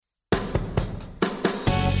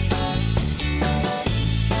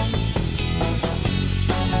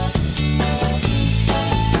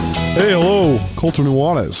Hey, hello, Colter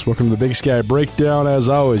Nuanez. Welcome to the Big Sky Breakdown. As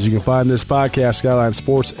always, you can find this podcast,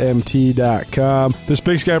 SkylineSportsMT.com. This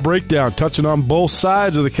Big Sky Breakdown, touching on both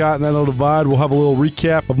sides of the Continental Divide. We'll have a little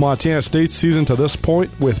recap of Montana State's season to this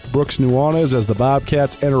point with Brooks Nuanez as the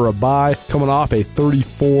Bobcats enter a bye, coming off a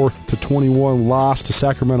 34-21 loss to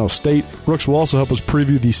Sacramento State. Brooks will also help us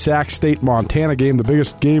preview the Sac State Montana game, the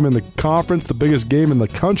biggest game in the conference, the biggest game in the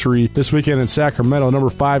country this weekend in Sacramento. Number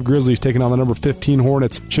 5 Grizzlies taking on the number 15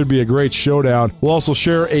 Hornets. Should be a great showdown. We'll also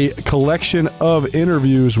share a collection of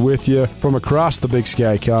interviews with you from across the Big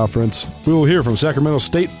Sky Conference. We will hear from Sacramento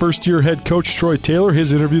State first-year head coach Troy Taylor,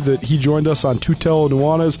 his interview that he joined us on Colter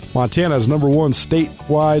Nuanez, Montana's number 1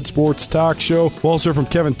 statewide sports talk show. We'll also hear from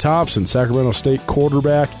Kevin Thomson, Sacramento State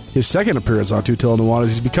quarterback, his second appearance on Colter Nuanez.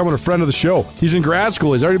 He's becoming a friend of the show. He's in grad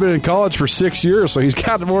school. He's already been in college for 6 years, so he's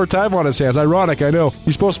got more time on his hands. Ironic, I know.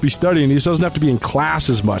 He's supposed to be studying. He just doesn't have to be in class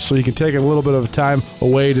as much, so he can take a little bit of time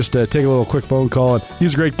away just to take a little quick phone call. And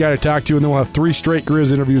he's a great guy to talk to, and then we'll have 3 straight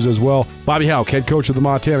Griz interviews as well. Bobby Hauck, head coach of the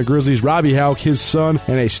Montana Grizzlies. Robby Hauck, his son,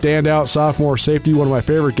 and a standout sophomore safety, one of my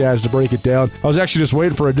favorite guys to break it down. I was actually just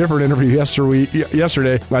waiting for a different interview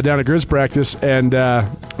yesterday down at Griz practice, and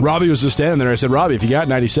Robby was just standing there. I said, Robby, if you got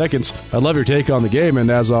 90 seconds, I'd love your take on the game, and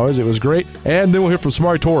as always, it was great. And then we'll hear from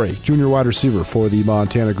Samori Toure, junior wide receiver for the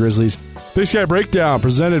Montana Grizzlies. Big Sky Breakdown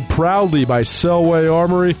presented proudly by Selway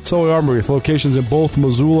Armory. Selway Armory with locations in both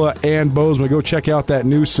Missoula and Bozeman. Go check out that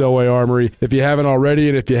new Selway Armory if you haven't already,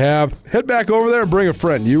 and if you have, head back over there and bring a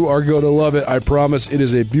friend. You are going to love it, I promise. It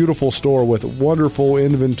is a beautiful store with wonderful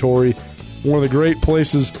inventory. One of the great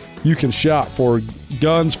places you can shop for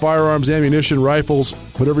guns, firearms, ammunition, rifles,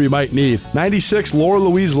 whatever you might need. 96 Laura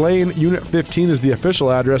Louise Lane, Unit 15 is the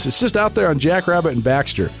official address. It's just out there on Jackrabbit and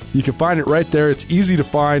Baxter. You can find it right there. It's easy to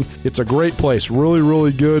find. It's a great place. Really,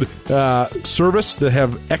 really good service. They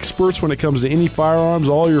have experts when it comes to any firearms,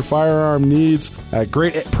 all your firearm needs.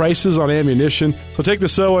 Great prices on ammunition. So take the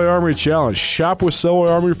Selway Armory Challenge. Shop with Selway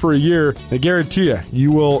Armory for a year. I guarantee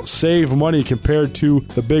you will save money compared to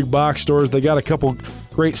the big box stores. They got a couple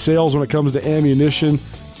great sales when it comes to ammunition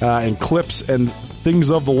and clips and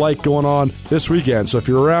things of the like going on this weekend. So if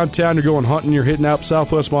you're around town, you're going hunting, you're hitting up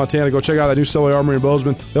southwest Montana, go check out that new Selway Armory in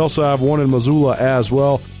Bozeman. They also have one in Missoula as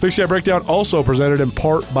well. Big Sky Breakdown also presented in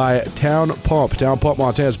part by Town Pump. Town Pump,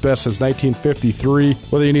 Montana's best since 1953.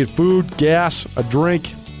 Whether you need food, gas, a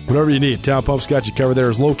drink, whatever you need, Town Pump's got you covered.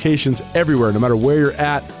 There's locations everywhere. No matter where you're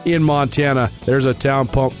at in Montana, there's a Town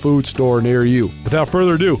Pump food store near you. Without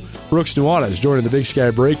further ado, Brooks Nuanez joining the Big Sky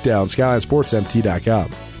Breakdown,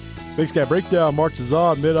 SkylineSportsMT.com. Big Sky Breakdown marches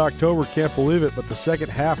on mid-October. Can't believe it, but the second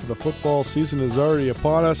half of the football season is already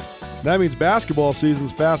upon us. That means basketball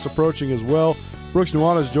season's fast approaching as well. Brooks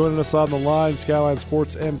Nuanez joining us on the line,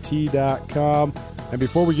 SkylineSportsMT.com. And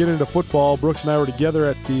before we get into football, Brooks and I were together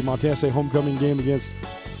at the Montana State homecoming game against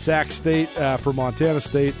Sac State for Montana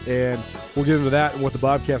State, and we'll get into that and what the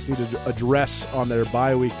Bobcats need to address on their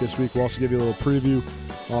bye week this week. We'll also give you a little preview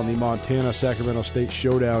on the Montana-Sacramento State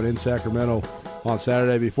showdown in Sacramento on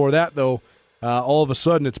Saturday. Before that, though, all of a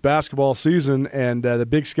sudden it's basketball season, and the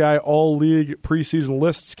Big Sky All-League preseason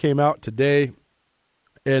lists came out today,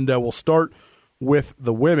 and we'll start with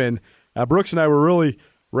the women. Brooks and I were really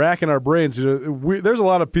racking our brains. There's a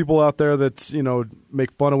lot of people out there that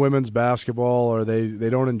make fun of women's basketball or they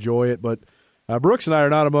don't enjoy it, but Brooks and I are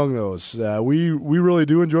not among those. We really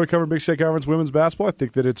do enjoy covering Big Sky Conference women's basketball. I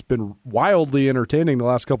think that it's been wildly entertaining the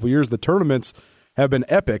last couple of years. The tournaments have been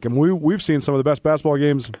epic, and we've seen some of the best basketball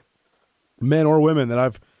games, men or women, that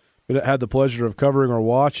I've had the pleasure of covering or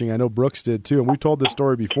watching. I know Brooks did too, and we've told this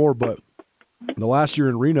story before, but the last year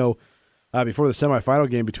in Reno, before the semifinal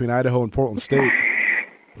game between Idaho and Portland State,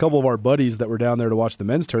 a couple of our buddies that were down there to watch the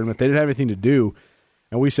men's tournament, they didn't have anything to do,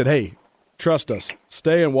 and we said, hey, trust us,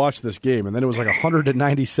 stay and watch this game. And then it was like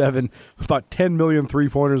 197, about 10 million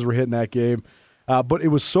three-pointers were hitting that game. But it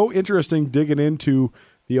was so interesting digging into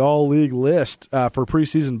the all-league list for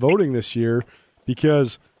preseason voting this year,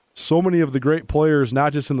 because so many of the great players,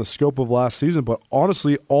 not just in the scope of last season, but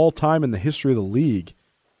honestly all time in the history of the league,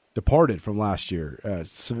 departed from last year.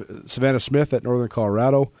 Savannah Smith at Northern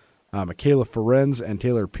Colorado, Michaela Ferenz and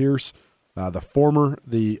Taylor Pierce, the former,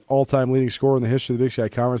 the all-time leading scorer in the history of the Big Sky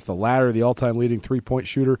Conference, the latter, the all-time leading three-point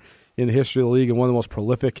shooter in the history of the league and one of the most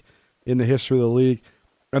prolific in the history of the league.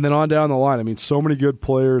 And then on down the line, I mean, so many good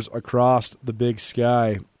players across the Big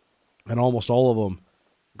Sky, and almost all of them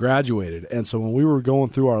graduated. And so when we were going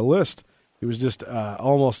through our list, it was just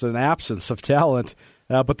almost an absence of talent.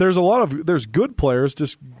 But there's good players,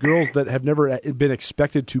 just girls that have never been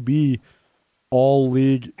expected to be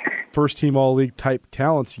all-league, first-team all-league type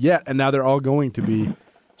talents yet, and now they're all going to be.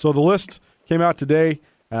 So the list came out today.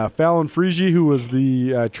 Fallon Frigie, who was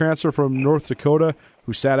the transfer from North Dakota,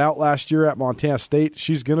 who sat out last year at Montana State,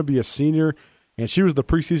 she's going to be a senior, and she was the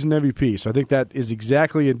preseason MVP. So I think that is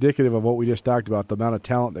exactly indicative of what we just talked about, the amount of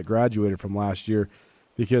talent that graduated from last year,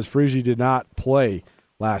 because Frigie did not play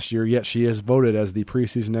last year, yet she is voted as the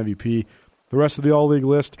preseason MVP. The rest of the all-league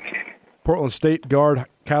list, Portland State guard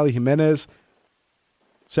Kylie Jimenez,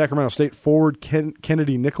 Sacramento State forward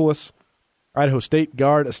Kennedy Nicholas, Idaho State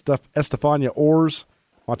guard Estefania Orrs,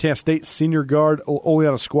 Montana State senior guard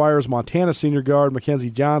Oleana Squires, Montana senior guard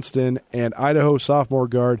Mackenzie Johnston, and Idaho sophomore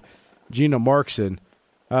guard Gina Markson.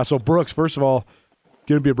 So Brooks, first of all,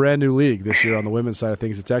 going to be a brand new league this year on the women's side of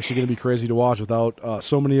things. It's actually going to be crazy to watch without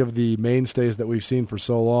so many of the mainstays that we've seen for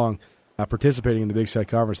so long participating in the Big Sky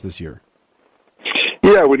Conference this year.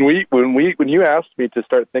 Yeah, when you asked me to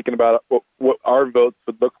start thinking about what our votes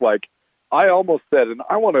would look like, I almost said, and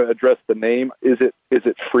I want to address the name. Is it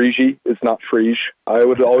Frigie? It's not Friege. I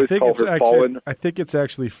would always call her Fallon. I think it's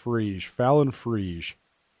actually Friege. Fallon Friege.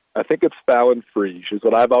 I think it's Fallon Friege is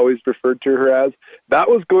what I've always referred to her as. That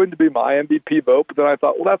was going to be my MVP vote, but then I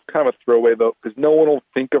thought, well, that's kind of a throwaway vote because no one will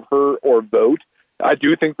think of her or vote. I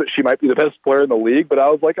do think that she might be the best player in the league, but I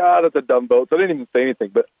was like, that's a dumb vote, so I didn't even say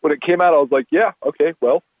anything. But when it came out, I was like, yeah, okay,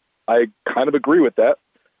 well, I kind of agree with that.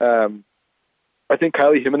 I think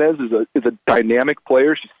Kylie Jimenez is a dynamic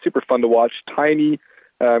player. She's super fun to watch, tiny,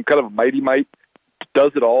 kind of a mighty mite,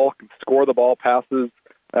 does it all, can score the ball, passes,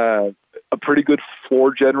 a pretty good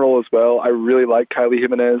floor general as well. I really like Kylie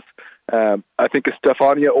Jimenez. I think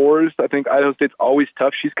Estefania Orrs, I think Idaho State's always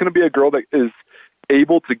tough. She's going to be a girl that is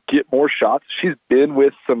able to get more shots. She's been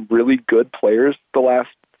with some really good players the last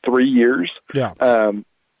 3 years. Yeah.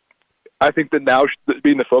 I think that now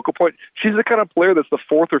being the focal point, she's the kind of player that's the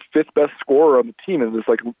fourth or fifth best scorer on the team and is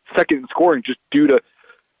like second in scoring just due to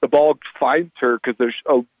the ball finds her because there's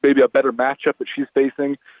maybe a better matchup that she's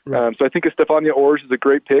facing. Right. So I think Estefania Orrs is a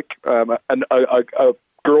great pick, and a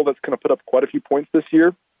girl that's going to put up quite a few points this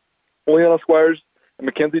year. Oleana Squires and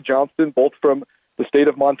Mackenzie Johnston, both from the state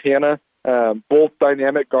of Montana, both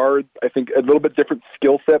dynamic guards. I think a little bit different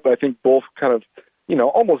skill set, but I think both kind of,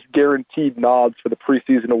 almost guaranteed nods for the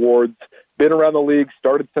preseason awards. Been around the league,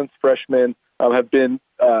 started since freshman, have been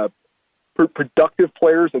productive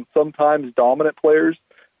players and sometimes dominant players.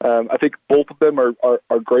 I think both of them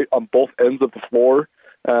are great on both ends of the floor.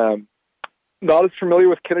 Not as familiar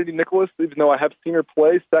with Kennedy Nicholas, even though I have seen her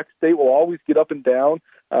play. Sac State will always get up and down.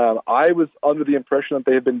 I was under the impression that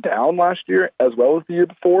they had been down last year as well as the year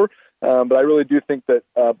before, but I really do think that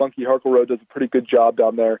Bunky Harkleroad does a pretty good job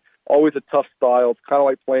down there. Always a tough style. It's kind of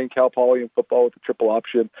like playing Cal Poly in football with a triple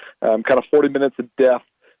option. Kind of 40 minutes of depth,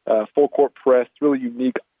 full court press, really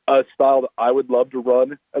unique. A style that I would love to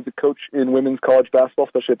run as a coach in women's college basketball,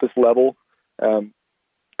 especially at this level. And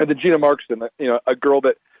then Gina Markson, a girl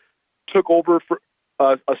that took over for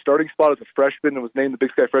a starting spot as a freshman and was named the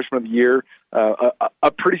Big Sky Freshman of the Year.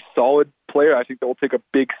 A pretty solid player. I think that will take a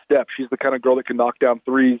big step. She's the kind of girl that can knock down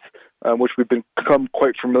threes, which we've become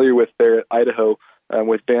quite familiar with there at Idaho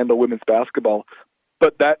with Vandal women's basketball.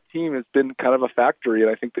 But that team has been kind of a factory, and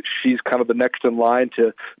I think that she's kind of the next in line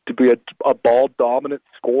to be a ball-dominant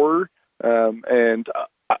scorer, and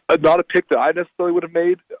not a pick that I necessarily would have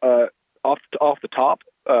made off the top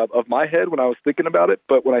of my head when I was thinking about it.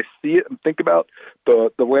 But when I see it and think about the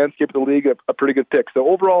landscape of the league, a pretty good pick. So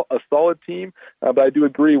overall, a solid team, but I do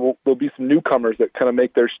agree there'll be some newcomers that kind of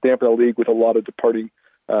make their stamp in the league with a lot of departing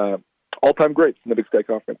all-time greats in the Big Sky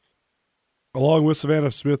Conference. Along with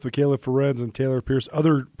Savannah Smith, Michaela Ferenz, and Taylor Pierce,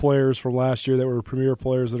 other players from last year that were premier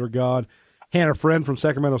players that are gone. Hannah Friend from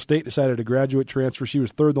Sacramento State decided to graduate transfer. She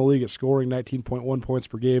was third in the league at scoring, 19.1 points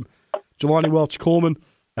per game. Jelani Welch-Coleman,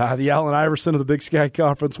 the Allen Iverson of the Big Sky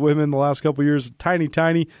Conference women the last couple of years,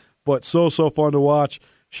 tiny, but so fun to watch.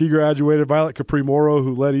 She graduated. Violet Capri-Moro,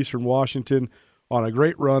 who led Eastern Washington on a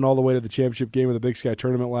great run all the way to the championship game of the Big Sky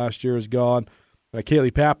Tournament last year, is gone.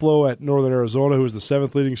 Kaylee Paplow at Northern Arizona, who was the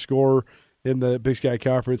seventh leading scorer in the Big Sky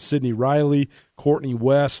Conference. Sydney Riley, Courtney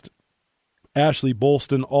West, Ashley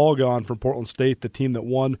Bolston, all gone from Portland State, the team that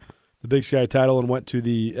won the Big Sky title and went to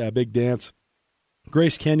the Big Dance.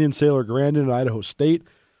 Grace Kenyon, Sailor Grandin at Idaho State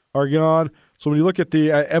are gone. So when you look at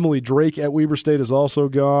the Emily Drake at Weber State is also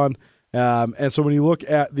gone. And so when you look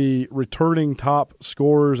at the returning top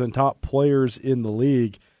scorers and top players in the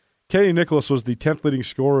league, Kenny Nicholas was the 10th leading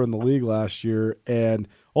scorer in the league last year and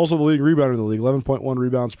also the leading rebounder in the league, 11.1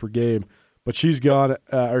 rebounds per game. But she's gone,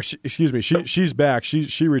 she's back.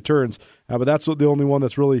 She returns, but that's the only one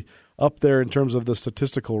that's really up there in terms of the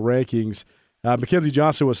statistical rankings. Mackenzie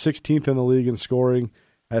Johnston was 16th in the league in scoring.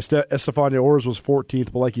 Estefania Orrs was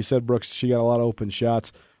 14th, but like you said, Brooks, she got a lot of open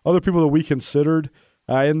shots. Other people that we considered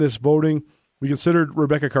in this voting. We considered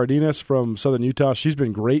Rebecca Cardenas from Southern Utah. She's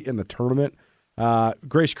been great in the tournament.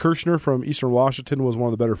 Grace Kirshner from Eastern Washington was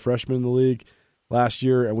one of the better freshmen in the league last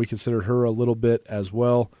year, and we considered her a little bit as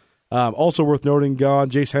well. Also worth noting, gone,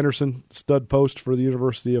 Jace Henderson, stud post for the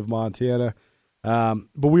University of Montana.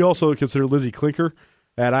 But we also consider Lizzie Klinker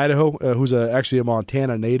at Idaho, who's actually a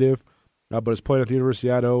Montana native, but is playing at the University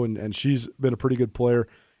of Idaho, and she's been a pretty good player.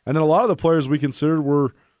 And then a lot of the players we considered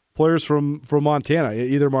were players from Montana,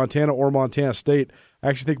 either Montana or Montana State. I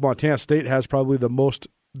actually think Montana State has probably the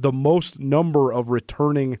most number of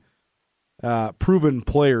returning proven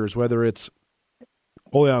players, whether it's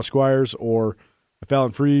Oleana Squires or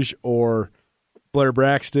Fallon Friege or Blair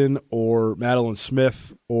Braxton or Madeline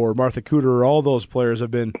Smith or Martha Cooter. All those players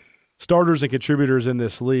have been starters and contributors in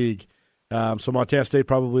this league. So Montana State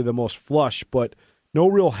probably the most flush, but no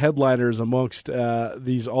real headliners amongst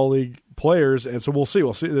these all-league players. And so we'll see.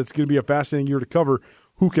 It's going to be a fascinating year to cover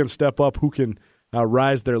who can step up, who can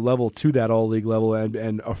rise their level to that all-league level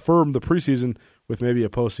and affirm the preseason with maybe a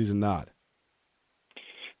postseason nod.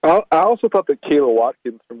 I also thought that Kayla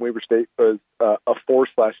Watkins from Weber State was a force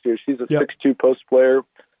last year. She's a 6'2" post player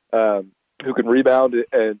who can rebound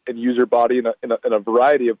and use her body in a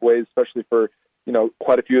variety of ways, especially for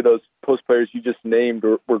quite a few of those post players you just named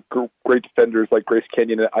were great defenders like Grace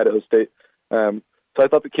Kenyon at Idaho State. So I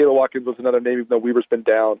thought that Kayla Watkins was another name, even though Weber's been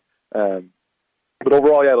down. But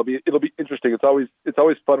overall, yeah, it'll be interesting. It's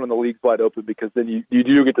always fun when the league's wide open because then you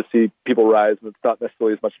do get to see people rise, and it's not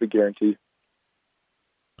necessarily as much of a guarantee.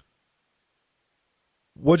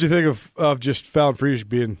 What'd you think of just Fallon Friege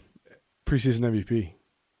being preseason MVP?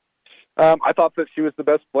 I thought that she was the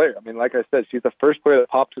best player. I mean, like I said, she's the first player that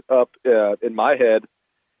popped up in my head.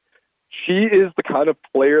 She is the kind of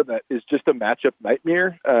player that is just a matchup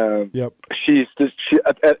nightmare. Yep. She's just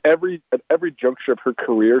at every juncture of her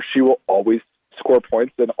career, she will always score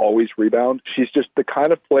points and always rebound. She's just the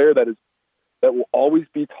kind of player that will always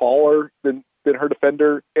be taller than her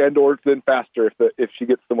defender and or then faster if she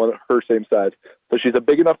gets someone her same size. So she's a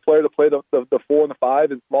big enough player to play the 4 and the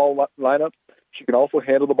 5 in small lineups. She can also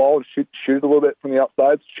handle the ball and shoot it a little bit from the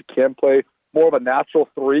outside. So she can play more of a natural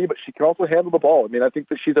 3, but she can also handle the ball. I mean, I think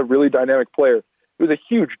that she's a really dynamic player. It was a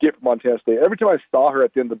huge gift for Montana State. Every time I saw her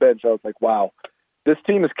at the end of the bench, I was like, wow, this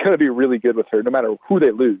team is going to be really good with her no matter who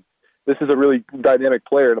they lose. This is a really dynamic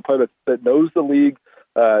player and a player that knows the league,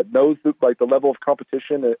 knows the level of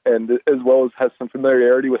competition, and as well as has some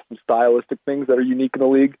familiarity with some stylistic things that are unique in the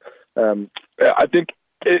league. I think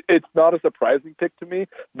it's not a surprising pick to me,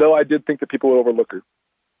 though I did think that people would overlook her.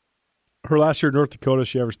 Her last year in North Dakota,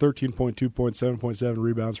 she averaged 13.2 points, 7.7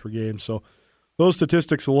 rebounds per game. So those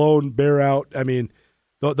statistics alone bear out. I mean,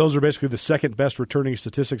 those are basically the second best returning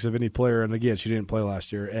statistics of any player. And again, she didn't play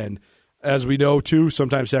last year. And as we know, too,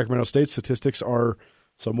 sometimes Sacramento State statistics are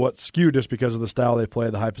somewhat skewed just because of the style they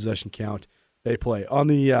play, the high possession count they play. On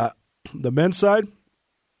the men's side,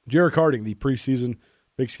 Jarek Harding, the preseason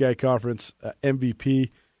Big Sky Conference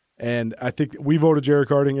MVP, and I think we voted Jarek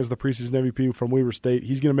Harding as the preseason MVP from Weber State.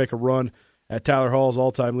 He's going to make a run at Tyler Hall's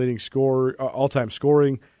all-time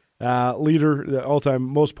scoring leader, the all-time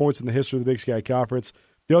most points in the history of the Big Sky Conference.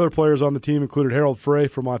 The other players on the team included Harold Frey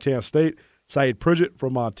from Montana State, Saeed Pridgett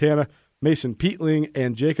from Montana, Mason Peatling,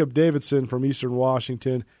 and Jacob Davidson from Eastern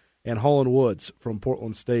Washington, and Holland Woods from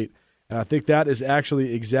Portland State. And I think that is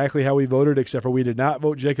actually exactly how we voted, except for we did not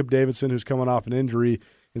vote Jacob Davidson, who's coming off an injury.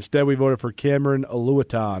 Instead, we voted for Cameron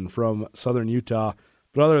Aluatan from Southern Utah.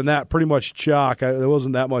 But other than that, pretty much chalk. There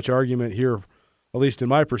wasn't that much argument here, at least in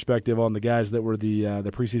my perspective, on the guys that were the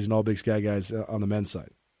preseason All-Big Sky guys on the men's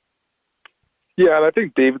side. Yeah, and I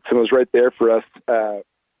think Davidson was right there for us.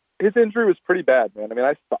 His injury was pretty bad, man. I mean,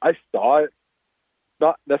 I saw it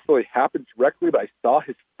not necessarily happen directly, but I saw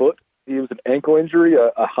his foot. He was an ankle injury,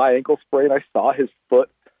 a high ankle sprain. I saw his foot,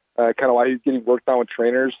 kind of while he was getting worked on with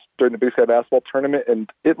trainers during the Big Sky basketball tournament, and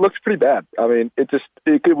it looks pretty bad. I mean, it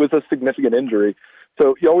was a significant injury.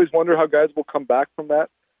 So you always wonder how guys will come back from that.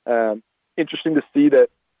 Interesting to see that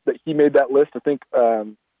he made that list. I think,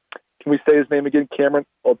 can we say his name again? Cameron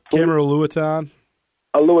Aluatan.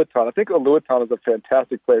 Aluatan. I think Aluatan is a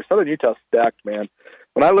fantastic player. Southern Utah stacked, man.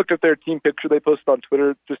 When I looked at their team picture they posted on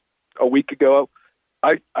Twitter just a week ago,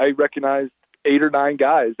 I recognized 8 or 9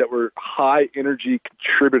 guys that were high-energy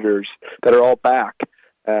contributors that are all back.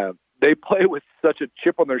 They play with such a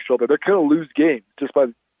chip on their shoulder. They're going to lose games just by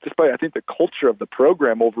I think the culture of the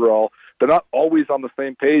program overall. They're not always on the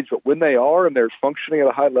same page, but when they are and they're functioning at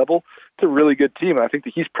a high level, it's a really good team. And I think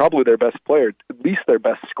that he's probably their best player, at least their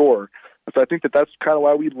best scorer. And so I think that that's kind of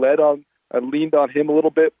why we leaned on him a little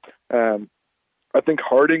bit. I think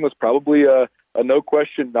Harding was probably a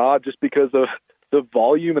no-question nod just because of the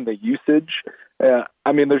volume and the usage.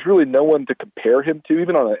 I mean, there's really no one to compare him to,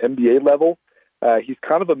 even on an NBA level. He's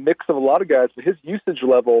kind of a mix of a lot of guys, but his usage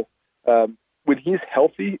level, when he's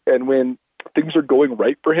healthy and when things are going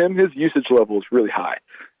right for him, his usage level is really high.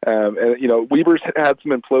 And Weber's had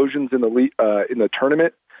some implosions in the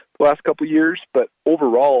tournament the last couple of years, but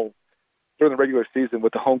overall, during the regular season,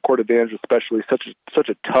 with the home court advantage, especially such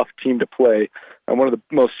a tough team to play, and one of the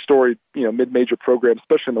most storied mid-major programs,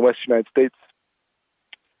 especially in the Western United States.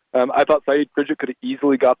 I thought Saeed Pridgett could have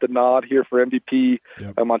easily got the nod here for MVP.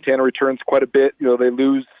 Yep. Montana returns quite a bit. They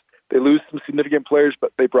lose some significant players,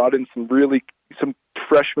 but they brought in some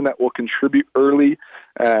freshmen that will contribute early.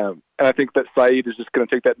 And I think that Saeed is just going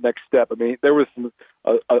to take that next step. I mean, there was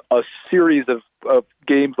a series of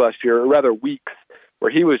games last year, or rather weeks,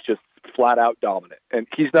 where he was just flat out dominant. And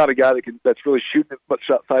he's not a guy that's really shooting much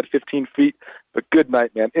outside 15 feet, but good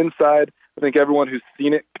night, man. Inside, I think everyone who's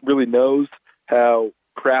seen it really knows how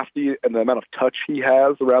crafty and the amount of touch he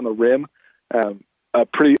has around the rim. A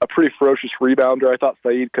pretty ferocious rebounder. I thought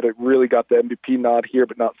Saeed could have really got the MVP nod here,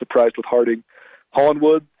 but not surprised with Harding.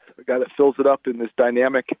 Hollandwood, a guy that fills it up in this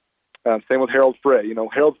dynamic. Same with Harold Frey.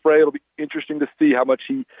 Harold Frey, it'll be interesting to see how much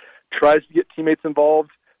he tries to get teammates involved.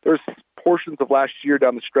 There's portions of last year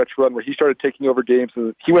down the stretch run where he started taking over games,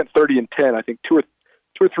 and he went 30-10, I think, two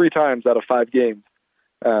or three times out of 5 games.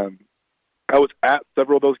 I was at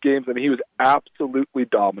several of those games. I mean, he was absolutely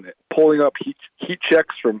dominant, pulling up heat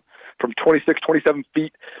checks from 26, 27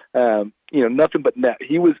 feet, nothing but net.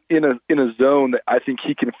 He was in a zone that I think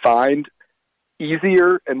he can find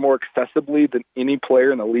easier and more accessibly than any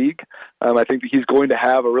player in the league. I think that he's going to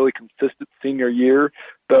have a really consistent senior year,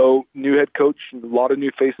 though new head coach, a lot of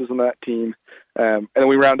new faces on that team. And then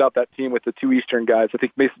we round out that team with the 2 Eastern guys. I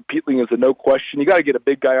think Mason Peatling is a no question. You got to get a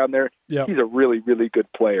big guy on there. Yep. He's a really, really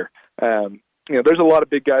good player. There's a lot of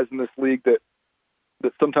big guys in this league that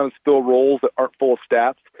sometimes fill roles that aren't full of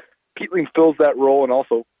stats. Peatling fills that role and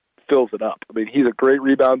also fills it up. I mean, he's a great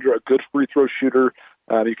rebounder, a good free throw shooter.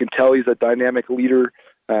 You can tell he's a dynamic leader.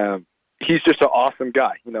 He's just an awesome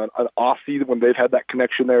guy. An Aussie, when they've had that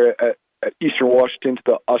connection there at Eastern Washington to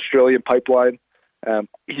the Australian pipeline,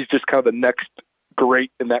 he's just kind of the next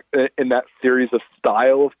great in that series of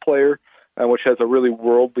style of player, which has a really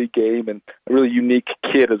worldly game and a really unique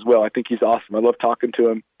kid as well. I think he's awesome. I love talking to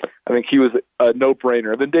him. I think he was a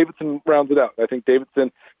no-brainer. And then Davidson rounds it out. I think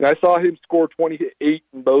Davidson, I saw him score 28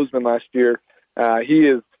 in Bozeman last year.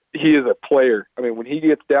 He is a player. I mean, when he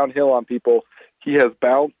gets downhill on people, he has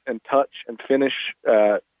bounce and touch and finish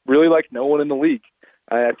really like no one in the league.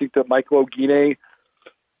 I think that Michael Ogine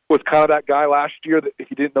was kind of that guy last year that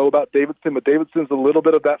if you didn't know about Davidson, but Davidson's a little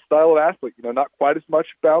bit of that style of athlete, not quite as much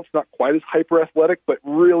bounce, not quite as hyper athletic, but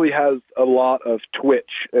really has a lot of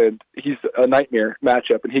twitch, and he's a nightmare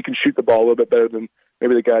matchup, and he can shoot the ball a little bit better than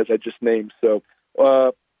maybe the guys I just named. So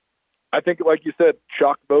I think, like you said,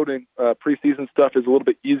 chalk voting, preseason stuff is a little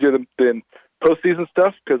bit easier than postseason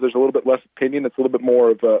stuff because there's a little bit less opinion. It's a little bit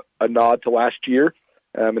more of a nod to last year,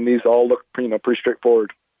 and these all look pretty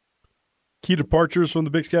straightforward. Key departures from the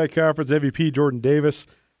Big Sky Conference, MVP Jordan Davis,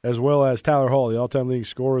 as well as Tyler Hall, the all-time leading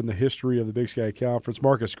scorer in the history of the Big Sky Conference.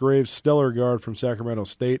 Marcus Graves, stellar guard from Sacramento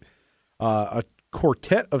State. A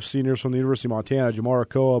quartet of seniors from the University of Montana, Jamar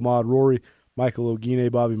Akoa, Ahmad Rory, Michael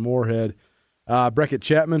Ogine, Bobby Moorhead. Beckett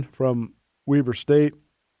Chapman from Weber State,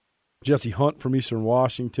 Jesse Hunt from Eastern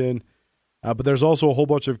Washington. But there's also a whole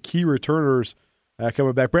bunch of key returners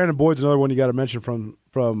coming back. Brandon Boyd's another one you got to mention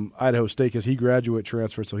from Idaho State because he graduate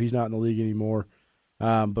transferred, so he's not in the league anymore.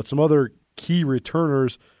 But some other key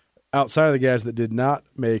returners outside of the guys that did not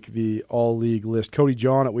make the all-league list. Cody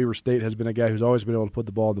John at Weber State has been a guy who's always been able to put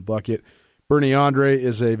the ball in the bucket. Bernie Andre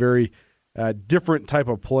is a very different type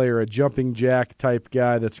of player, a jumping jack type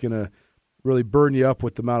guy that's going to really burn you up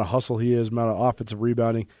with the amount of hustle he is, amount of offensive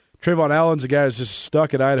rebounding. Trayvon Allen's a guy who's just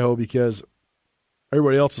stuck at Idaho because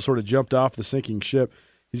everybody else has sort of jumped off the sinking ship.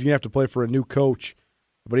 He's going to have to play for a new coach,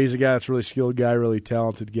 but he's a guy that's a really skilled guy, really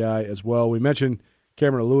talented guy as well. We mentioned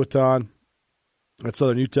Cameron Aluaton at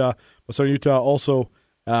Southern Utah, but Southern Utah also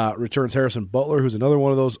returns Harrison Butler, who's another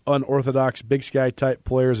one of those unorthodox Big Sky-type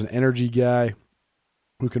players, an energy guy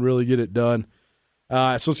who can really get it done.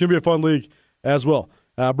 So it's going to be a fun league as well.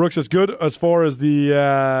 Brooks, it's good as far as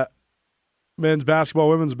the men's basketball,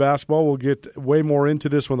 women's basketball. We'll get way more into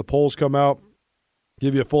this when the polls come out.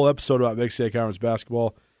 Give you a full episode about Big Sky Conference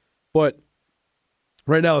basketball. But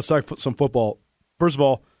right now, let's talk some football. First of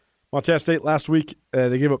all, Montana State last week,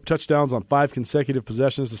 they gave up touchdowns on 5 consecutive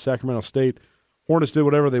possessions to Sacramento State. Hornets did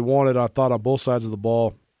whatever they wanted, I thought, on both sides of the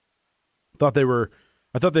ball. I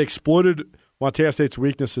thought they exploited Montana State's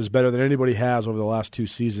weaknesses better than anybody has over the last 2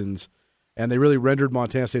 seasons. and they really rendered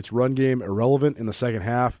Montana State's run game irrelevant in the second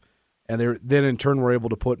half. And they then, in turn, were able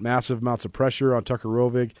to put massive amounts of pressure on Tucker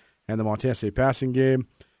Rovig and the Montana State passing game.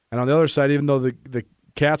 And on the other side, even though the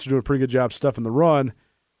Cats are doing a pretty good job stuffing the run,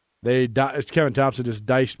 Kevin Thomson just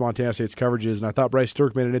diced Montana State's coverages. And I thought Bryce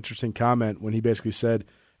Sturck made an interesting comment when he basically said,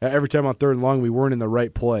 every time on third and long, we weren't in the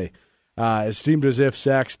right play. It seemed as if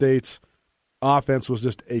Sac State's offense was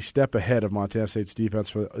just a step ahead of Montana State's defense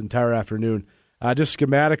for the entire afternoon. Just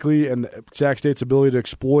schematically and Sac State's ability to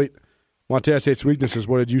exploit Montana State's weaknesses,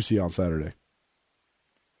 what did you see on Saturday?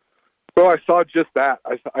 Well, I saw just that.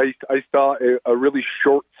 I saw a really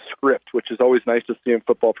short script, which is always nice to see in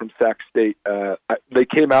football from Sac State. They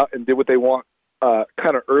came out and did what they want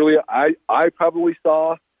kind of early. I probably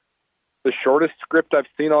saw the shortest script I've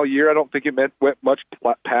seen all year. I don't think it went much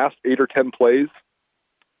past 8 or 10 plays.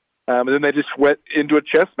 And then they just went into a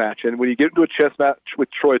chess match. And when you get into a chess match with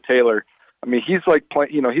Troy Taylor, I mean, he's like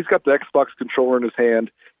playing, he's got the Xbox controller in his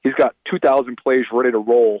hand. He's got 2,000 plays ready to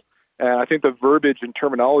roll. And I think the verbiage and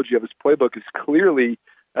terminology of his playbook is clearly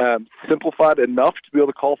simplified enough to be able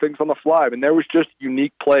to call things on the fly. I mean, there was just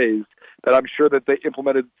unique plays that I'm sure that they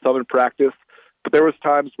implemented some in practice. But there was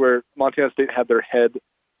times where Montana State had their head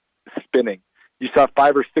spinning. You saw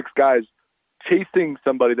 5 or 6 guys chasing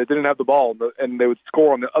somebody that didn't have the ball, and they would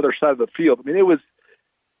score on the other side of the field. I mean, it was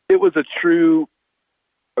a true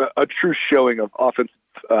showing of offensive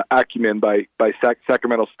acumen by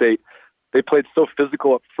Sacramento State. They played so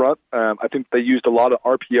physical up front. I think they used a lot of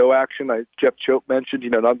RPO action. Jeff Choate mentioned,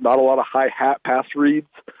 not a lot of high hat pass reads.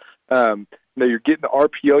 You're getting the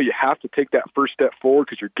RPO. You have to take that first step forward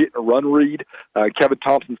because you're getting a run read. Kevin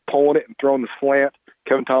Thomson's pulling it and throwing the slant.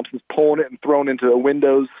 Kevin Thomson's pulling it and throwing into the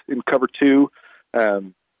windows in cover 2.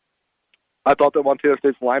 I thought that Montana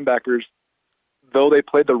State's linebackers, though they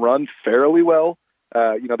played the run fairly well,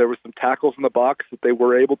 there were some tackles in the box that they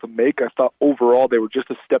were able to make. I thought overall they were just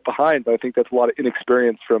a step behind, but I think that's a lot of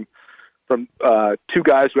inexperience from 2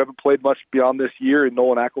 guys who haven't played much beyond this year, in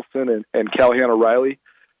Nolan Ackelson and Callahan O'Reilly.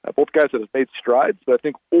 Both guys that have made strides, but I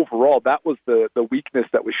think overall that was the weakness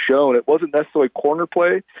that was shown. It wasn't necessarily corner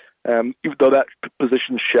play, even though that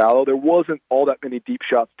position's shallow. There wasn't all that many deep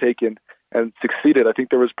shots taken and succeeded. I think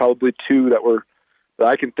there was probably 2 that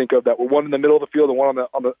I can think of that were one in the middle of the field and one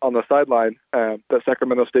on the sideline that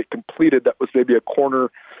Sacramento State completed. That was maybe a corner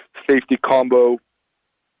safety combo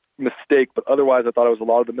mistake, but otherwise I thought it was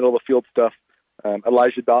a lot of the middle of the field stuff.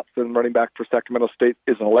 Elijah Dotson, running back for Sacramento State,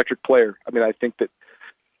 is an electric player. I mean, I think that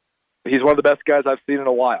he's one of the best guys I've seen in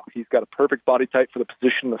a while. He's got a perfect body type for the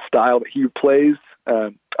position, the style that he plays.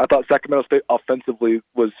 I thought Sacramento State offensively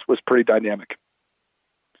was pretty dynamic.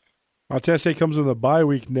 Montana State comes in the bye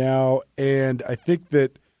week now, and I think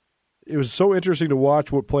that it was so interesting to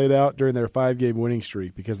watch what played out during their 5-game winning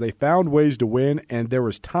streak because they found ways to win, and there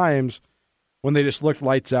was times when they just looked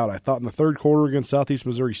lights out. I thought in the third quarter against Southeast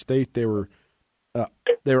Missouri State they were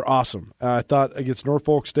awesome. I thought against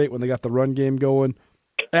Norfolk State when they got the run game going,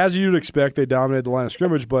 as you'd expect, they dominated the line of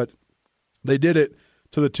scrimmage, but they did it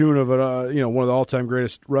to the tune of one of the all-time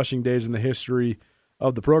greatest rushing days in the history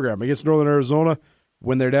of the program. Against Northern Arizona,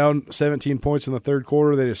 when they're down 17 points in the third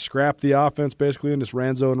quarter, they just scrapped the offense basically and just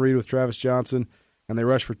ran zone read with Travis Johnson, and they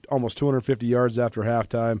rushed for almost 250 yards after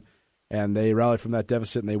halftime, and they rallied from that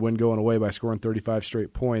deficit, and they win going away by scoring 35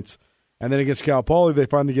 straight points. And then against Cal Poly, they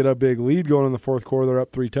finally get a big lead going in the fourth quarter. They're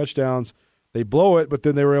up 3 touchdowns. They blow it, but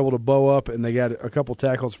then they were able to bow up, and they got a couple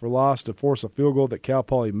tackles for loss to force a field goal that Cal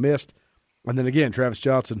Poly missed. And then again, Travis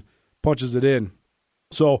Johnson punches it in.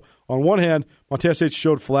 So on one hand, Montana State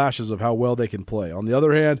showed flashes of how well they can play. On the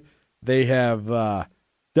other hand, they have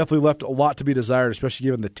definitely left a lot to be desired, especially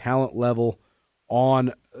given the talent level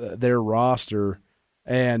on their roster.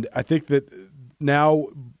 And I think that now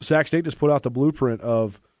Sac State just put out the blueprint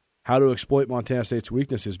of how to exploit Montana State's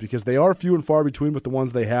weaknesses because they are few and far between, but the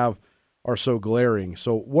ones they have are so glaring.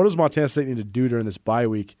 So what does Montana State need to do during this bye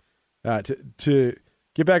week to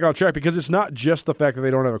get back on track? Because it's not just the fact that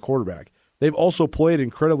they don't have a quarterback. They've also played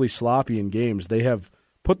incredibly sloppy in games. They have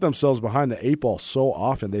put themselves behind the 8 ball so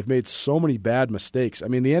often. They've made so many bad mistakes. I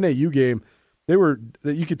mean, the NAU game,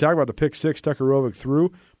 you could talk about the pick 6 Tucker Rovig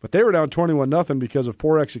threw, but they were down 21-0 because of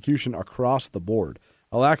poor execution across the board,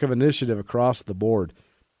 a lack of initiative across the board.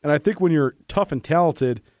 And I think when you're tough and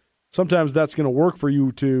talented, sometimes that's going to work for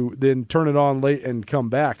you to then turn it on late and come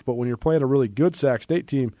back. But when you're playing a really good Sac State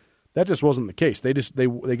team, that just wasn't the case. They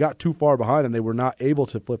got too far behind, and they were not able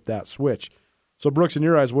to flip that switch. So, Brooks, in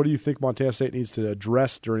your eyes, what do you think Montana State needs to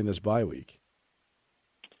address during this bye week?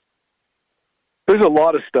 There's a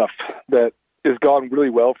lot of stuff that has gone really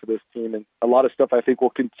well for this team, and a lot of stuff I think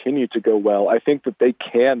will continue to go well. I think that they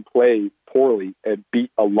can play poorly and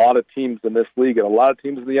beat a lot of teams in this league and a lot of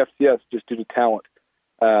teams in the FCS just due to talent.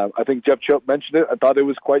 I think Jeff Choate mentioned it. I thought I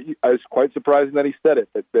was quite surprising that he said it,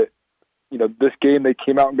 that this game they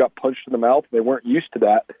came out and got punched in the mouth. And they weren't used to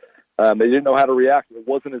that. They didn't know how to react. It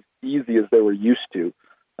wasn't as easy as they were used to.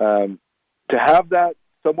 To have that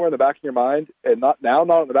somewhere in the back of your mind, and not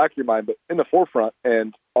in the back of your mind, but in the forefront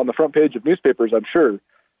and on the front page of newspapers, I'm sure,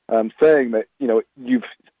 saying that, you've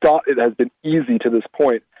thought it has been easy to this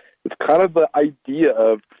point. It's kind of the idea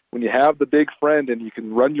of when you have the big friend and you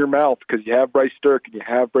can run your mouth because you have Bryce Stirk and you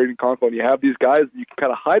have Braden Conkle and you have these guys that you can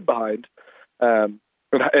kind of hide behind and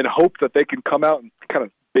hope that they can come out and kind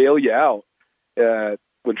of bail you out.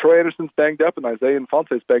 When Troy Anderson's banged up and Isaiah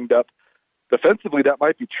Infante's banged up, defensively that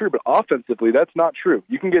might be true, but offensively that's not true.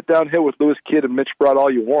 You can get downhill with Lewis Kidd and Mitch Broad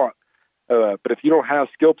all you want, but if you don't have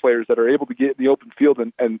skill players that are able to get in the open field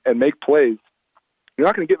and make plays, you're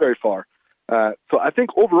not going to get very far. So I think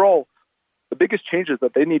overall, the biggest changes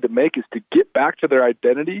that they need to make is to get back to their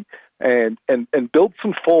identity and build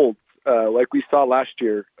some folds like we saw last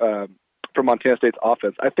year from Montana State's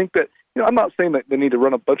offense. I think that, I'm not saying that they need to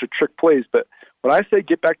run a bunch of trick plays, but when I say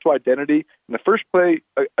get back to identity, in the first play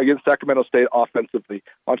against Sacramento State offensively,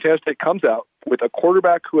 Montana State comes out with a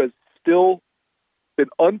quarterback who has still been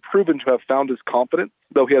unproven to have found his confidence,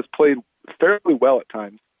 though he has played fairly well at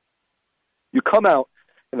times. You come out,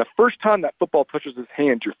 and the first time that football touches his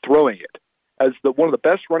hand, you're throwing it. As one of the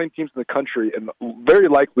best running teams in the country and very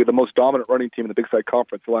likely the most dominant running team in the Big Sky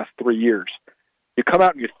Conference the last 3 years, you come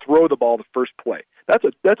out and you throw the ball the first play. That's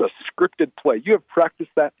a scripted play. You have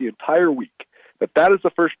practiced that the entire week, that is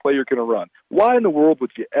the first play you're going to run. Why in the world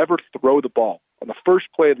would you ever throw the ball on the first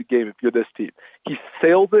play of the game if you're this team? He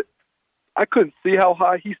sailed it. I couldn't see how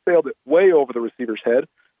high. He sailed it way over the receiver's head,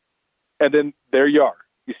 and then there you are.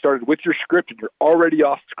 You started with your script, and you're already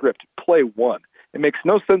off script. Play one. It makes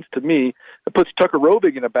no sense to me. It puts Tucker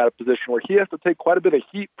Roving in a bad position where he has to take quite a bit of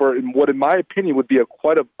heat for what, in my opinion, would be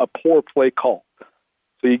quite a poor play call.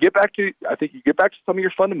 So you get back to some of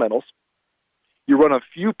your fundamentals. You run a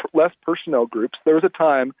few less personnel groups. There was a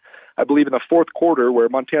time, I believe, in the fourth quarter where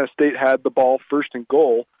Montana State had the ball first and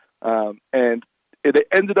goal, and it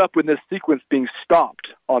ended up in this sequence being stopped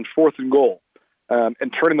on fourth and goal.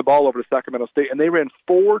 And turning the ball over to Sacramento State. And they ran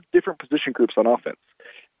 4 different position groups on offense.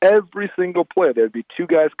 Every single play, there'd be 2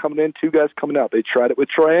 guys coming in, 2 guys coming out. They tried it with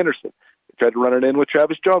Troy Anderson. They tried to run it in with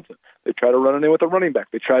Travis Johnson. They tried to run it in with a running back.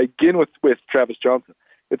 They try again with Travis Johnson.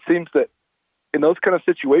 It seems that in those kind of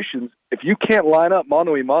situations, if you can't line up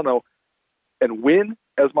mano-a-mano and win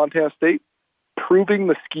as Montana State, proving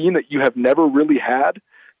the scheme that you have never really had,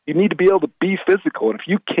 you need to be able to be physical. And if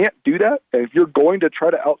you can't do that, and if you're going to try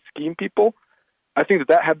to out-scheme people, I think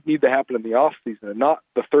that needs to happen in the offseason and not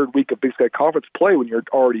the third week of Big Sky Conference play when you're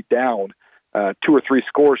already down 2 or 3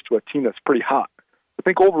 scores to a team that's pretty hot. I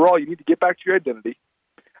think overall you need to get back to your identity.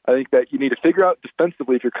 I think that you need to figure out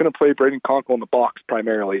defensively if you're going to play Braden Conkle in the box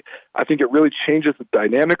primarily. I think it really changes the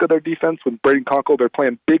dynamic of their defense when Braden Conkle, they're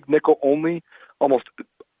playing big nickel only, almost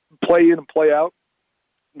play in and play out.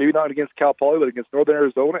 Maybe not against Cal Poly, but against Northern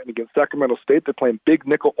Arizona and against Sacramento State. They're playing big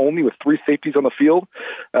nickel only with 3 safeties on the field.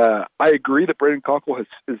 I agree that Braden Conkle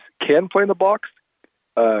can play in the box,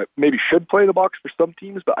 maybe should play in the box for some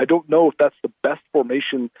teams, but I don't know if that's the best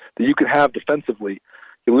formation that you can have defensively.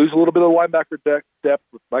 You lose a little bit of linebacker depth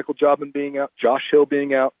with Michael Jobman being out, Josh Hill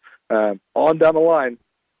being out. On down the line,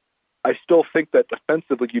 I still think that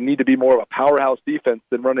defensively you need to be more of a powerhouse defense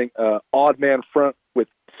than running an odd man front with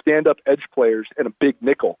stand-up edge players and a big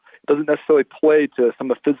nickel. It doesn't necessarily play to some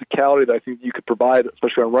of the physicality that I think you could provide,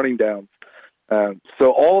 especially on running downs.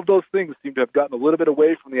 So all of those things seem to have gotten a little bit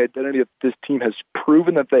away from the identity that this team has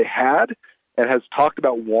proven that they had and has talked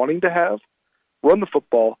about wanting to have. Run the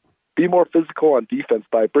football, be more physical on defense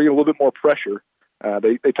by bringing a little bit more pressure.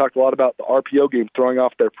 They talked a lot about the RPO game throwing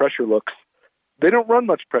off their pressure looks. They don't run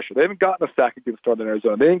much pressure. They haven't gotten a sack against Northern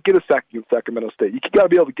Arizona. They didn't get a sack against Sacramento State. You got to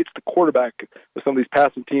be able to get to the quarterback with some of these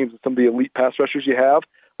passing teams and some of the elite pass rushers you have.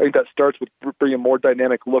 I think that starts with bringing more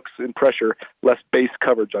dynamic looks and pressure, less base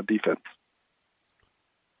coverage on defense.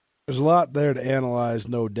 There's a lot there to analyze,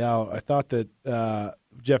 no doubt. I thought that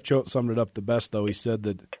Jeff Choate summed it up the best, though. He said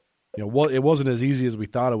that it wasn't as easy as we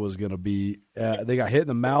thought it was going to be. They got hit in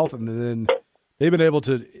the mouth, and then they've been able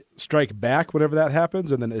to strike back whenever that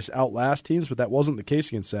happens and then just outlast teams, but that wasn't the case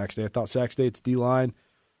against Sac State. I thought Sac State's D-line,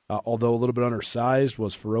 although a little bit undersized,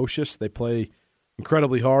 was ferocious. They play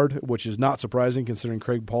incredibly hard, which is not surprising considering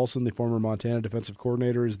Craig Paulson, the former Montana defensive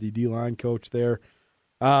coordinator, is the D-line coach there.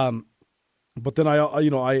 But then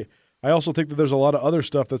I I also think that there's a lot of other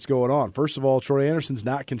stuff that's going on. First of all, Troy Anderson's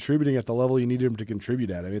not contributing at the level you need him to contribute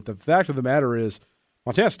at. I mean, the fact of the matter is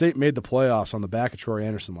Montana State made the playoffs on the back of Troy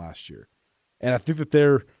Anderson last year. And I think that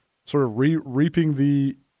they're sort of reaping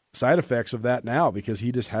the side effects of that now because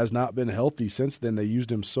he just has not been healthy since then. They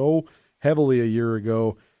used him so heavily a year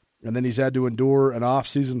ago, and then he's had to endure an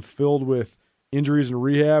offseason filled with injuries and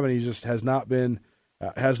rehab, and he just has not been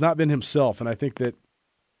himself. And I think that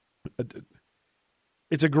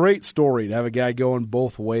it's a great story to have a guy going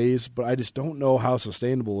both ways, but I just don't know how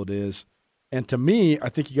sustainable it is. And to me, I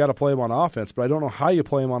think you got to play him on offense, but I don't know how you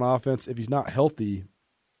play him on offense if he's not healthy.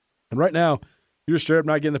 And right now, you're just straight up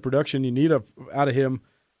not getting the production you need out of him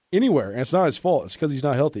anywhere, and it's not his fault. It's because he's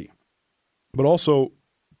not healthy. But also,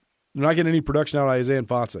 they're not getting any production out of Isaiah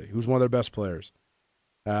Fonse, who's one of their best players.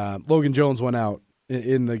 Logan Jones went out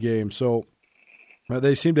in the game, so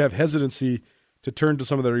they seem to have hesitancy to turn to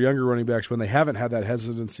some of their younger running backs when they haven't had that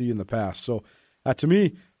hesitancy in the past. So to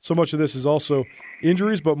me, so much of this is also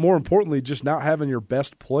injuries, but more importantly, just not having your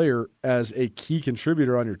best player as a key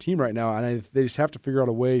contributor on your team right now, and they just have to figure out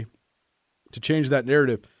a way to change that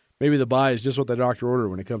narrative. Maybe the bye is just what the doctor ordered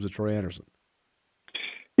when it comes to Troy Anderson.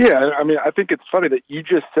 Yeah, I mean, I think it's funny that you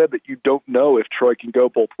just said that you don't know if Troy can go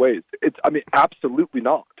both ways. Absolutely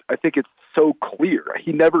not. I think it's so clear.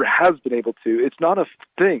 He never has been able to. It's not a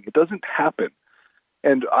thing. It doesn't happen.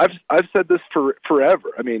 And I've said this forever.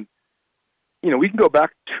 I mean, we can go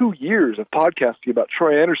back 2 years of podcasting about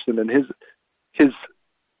Troy Anderson and his.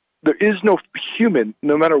 There is no human,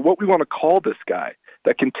 no matter what we want to call this guy,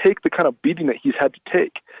 that can take the kind of beating that he's had to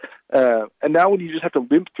take. And now when you just have to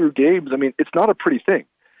limp through games, I mean, it's not a pretty thing.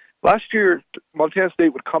 Last year, Montana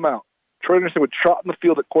State would come out. Troy Anderson would trot in the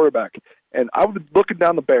field at quarterback, and I would be looking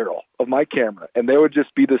down the barrel of my camera, and there would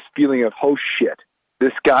just be this feeling of, oh, shit,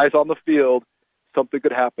 this guy's on the field, something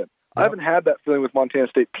could happen. Yep. I haven't had that feeling with Montana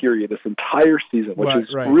State, period, this entire season, which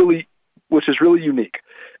is really unique.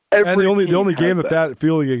 And the only game that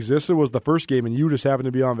feeling existed was the first game, and you just happened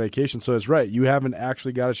to be on vacation. So it's right. You haven't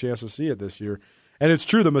actually got a chance to see it this year. And it's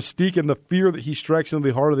true, the mystique and the fear that he strikes into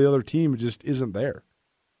the heart of the other team just isn't there.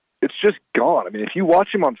 It's just gone. I mean, if you watch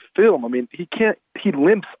him on film, I mean, he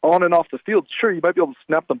limps on and off the field. Sure, you might be able to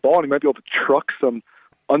snap the ball and he might be able to truck some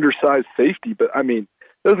undersized safety, but I mean,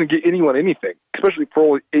 it doesn't get anyone anything, especially for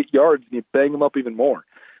only 8 yards, and you bang them up even more.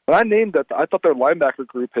 When I named that, I thought their linebacker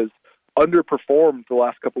group has underperformed the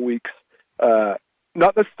last couple of weeks,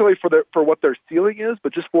 not necessarily for what their ceiling is,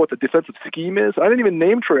 but just for what the defensive scheme is. I didn't even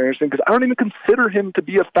name Troy Anderson because I don't even consider him to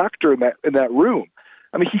be a factor in that room.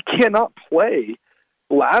 I mean, he cannot play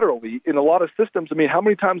laterally in a lot of systems. I mean, how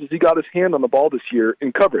many times has he got his hand on the ball this year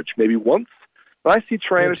in coverage? Maybe once. When I see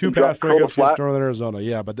Troy Anderson drop curl the flat, Northern Arizona,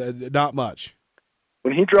 yeah, but not much.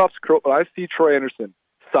 When he drops curl, when I see Troy Anderson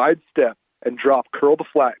sidestep and drop curl the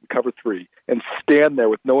flat in cover 3 and stand there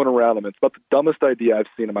with no one around him, it's about the dumbest idea I've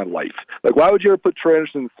seen in my life. Like, why would you ever put Troy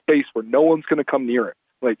Anderson in space where no one's going to come near him?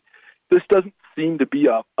 Like, this doesn't seem to be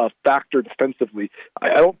a factor defensively.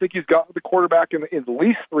 I don't think he's gotten the quarterback in at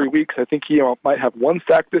least 3 weeks. I think he might have one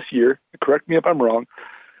sack this year. Correct me if I'm wrong.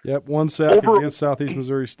 Yep, one sack against Southeast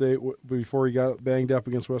Missouri State before he got banged up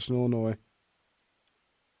against Western Illinois.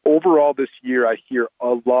 Overall this year, I hear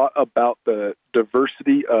a lot about the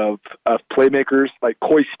diversity of playmakers like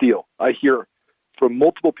Coy Steele. I hear from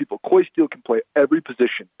multiple people, Coy Steele can play every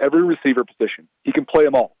position, every receiver position. He can play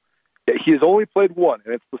them all. He has only played one,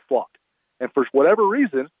 and it's the slot. And for whatever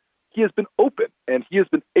reason, he has been open, and he has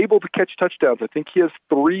been able to catch touchdowns. I think he has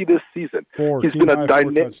 3 this season. He's been a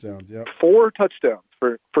dynamic 4 touchdowns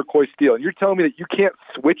for Coy Steele. And you're telling me that you can't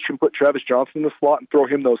switch and put Travis Johnson in the slot and throw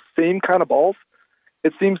him those same kind of balls?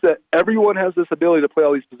 It seems that everyone has this ability to play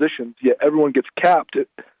all these positions, yet everyone gets capped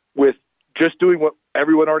with just doing what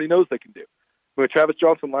everyone already knows they can do. When Travis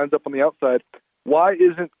Johnson lines up on the outside, why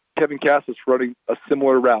isn't Kevin Cassis running a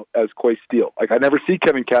similar route as Coy Steele? Like, I never see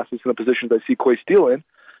Kevin Cassis in the positions I see Coy Steele in.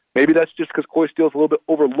 Maybe that's just because Coy Steele's a little bit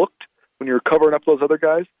overlooked when you're covering up those other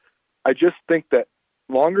guys. I just think that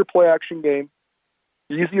longer play-action game,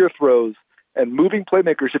 easier throws, and moving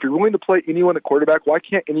playmakers, if you're willing to play anyone at quarterback, why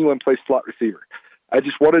can't anyone play slot receiver? I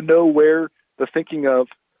just want to know where the thinking of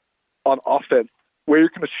on offense, where you're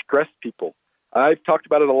going to stress people. I've talked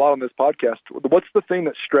about it a lot on this podcast. What's the thing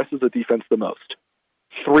that stresses a defense the most?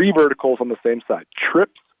 3 verticals on the same side.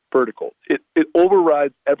 Trips, verticals. It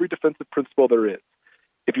overrides every defensive principle there is.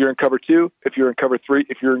 If you're in cover 2, if you're in cover 3,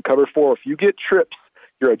 if you're in cover 4, if you get trips,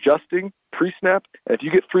 you're adjusting pre-snap, and if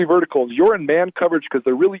you get 3 verticals, you're in man coverage because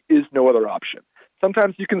there really is no other option.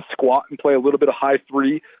 Sometimes you can squat and play a little bit of high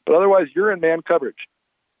 3, but otherwise you're in man coverage.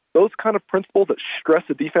 those kind of principles that stress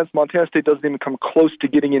the defense, Montana State doesn't even come close to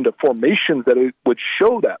getting into formations that it would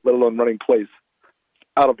show that, let alone running plays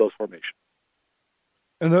out of those formations.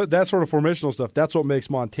 And that sort of formational stuff, that's what makes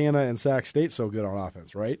Montana and Sac State so good on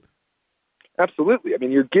offense, right? Absolutely. I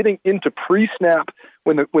mean, you're getting into pre-snap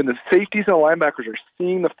when the safeties and the linebackers are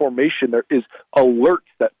seeing the formation. There is alerts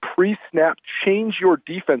that pre-snap change your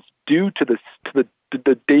defense due to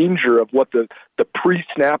the danger of what the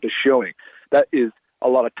pre-snap is showing. That is a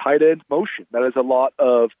lot of tight end motion. That is a lot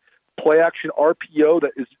of play action RPO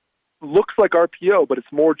that looks like RPO, but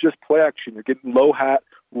it's more just play action. You're getting low hat,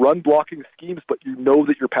 run blocking schemes, but you know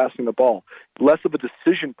that you're passing the ball. Less of a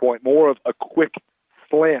decision point, more of a quick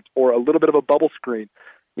slant or a little bit of a bubble screen.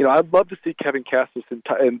 You know, I'd love to see Kevin Cassis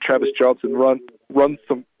and Travis Johnson run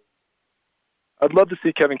some. I'd love to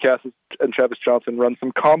see Kevin Cassis and Travis Johnson run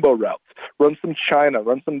some combo routes, run some China,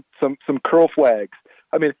 run some curl flags.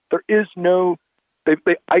 I mean, there is no. They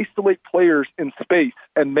isolate players in space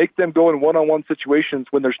and make them go in one-on-one situations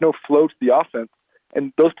when there's no flow to the offense.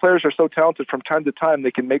 And those players are so talented from time to time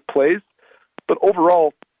they can make plays. But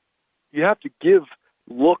overall, you have to give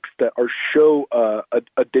looks that show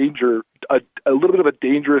a danger, a little bit of a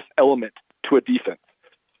dangerous element to a defense.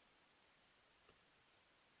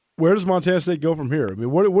 Where does Montana State go from here? I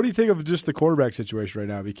mean, what do you think of just the quarterback situation right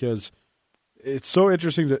now? Because it's so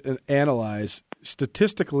interesting to analyze.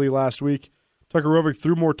 Statistically, last week, Tucker Rovig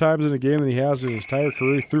threw more times in a game than he has in his entire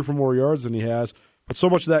career. He threw for more yards than he has. But so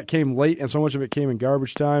much of that came late, and so much of it came in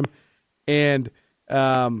garbage time. And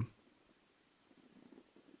I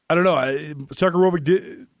don't know. Tucker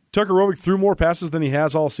Rovig threw more passes than he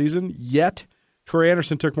has all season. Yet Trey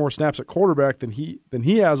Anderson took more snaps at quarterback than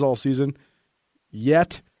he has all season.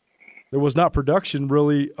 Yet there was not production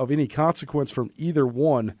really of any consequence from either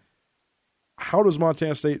one. How does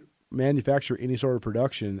Montana State manufacture any sort of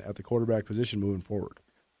production at the quarterback position moving forward?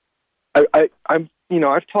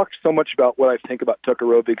 I've talked so much about what I think about Tucker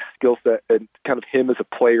Rovig's skill set and kind of him as a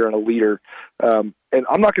player and a leader. And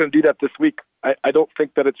I'm not going to do that this week. I don't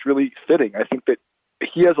think that it's really fitting. I think that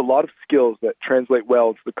he has a lot of skills that translate well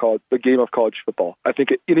into the game of college football. I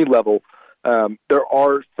think at any level, there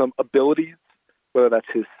are some abilities, whether that's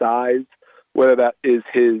his size, whether that is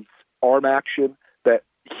his arm action, that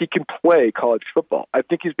he can play college football. I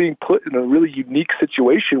think he's being put in a really unique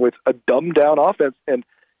situation with a dumbed-down offense, and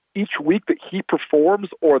each week that he performs,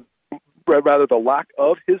 or rather the lack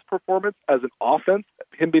of his performance as an offense,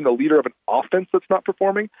 him being the leader of an offense that's not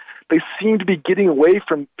performing, they seem to be getting away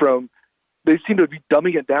from they seem to be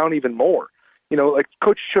dumbing it down even more. You know, like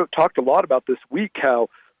Coach Choate talked a lot about this week, how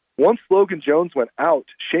once Logan Jones went out,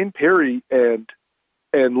 Shane Perry and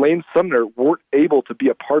Lane Sumner weren't able to be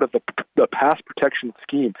a part of the pass protection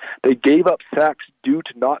scheme. They gave up sacks due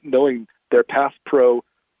to not knowing their pass pro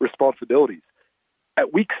responsibilities.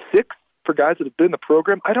 At week 6, for guys that have been in the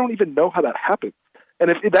program, I don't even know how that happens. And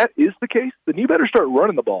if that is the case, then you better start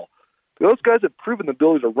running the ball. Those guys have proven the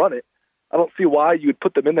ability to run it. I don't see why you would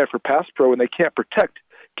put them in there for pass pro when they can't protect.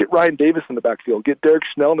 Get Ryan Davis in the backfield. Get Derek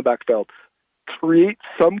Schnell in the backfield. Create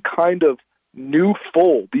some kind of new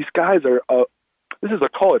fold. These guys are this is a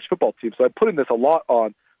college football team, so I'm putting this a lot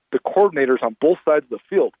on the coordinators on both sides of the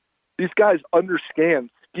field. These guys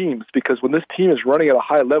understand schemes because when this team is running at a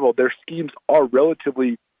high level, their schemes are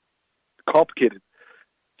relatively complicated,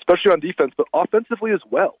 especially on defense, but offensively as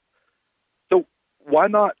well. So why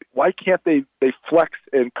can't they flex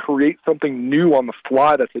and create something new on the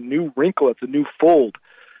fly that's a new wrinkle, that's a new fold?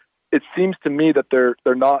 It seems to me that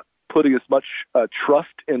they're not putting as much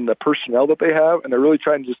trust in the personnel that they have, and they're really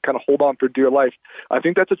trying to just kind of hold on for dear life. I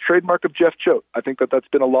think that's a trademark of Jeff Choate. I think that's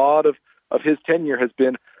been a lot of his tenure has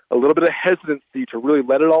been a little bit of hesitancy to really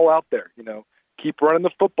let it all out there, keep running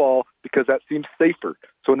the football because that seems safer.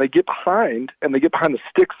 So when they get behind, and they get behind the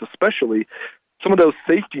sticks especially, some of those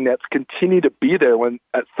safety nets continue to be there when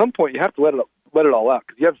at some point you have to let it all out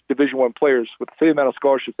because you have Division I players with the same amount of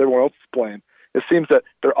scholarships everyone else is playing. It seems that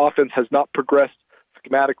their offense has not progressed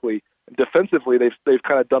schematically. Defensively, they've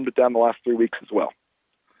kind of dumbed it down the last 3 weeks as well.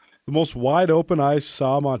 The most wide open I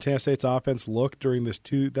saw Montana State's offense look during this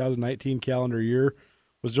 2019 calendar year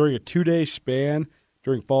was during a 2-day span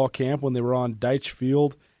during fall camp when they were on Deitch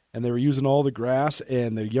Field and they were using all the grass,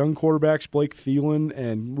 and the young quarterbacks, Blake Thielen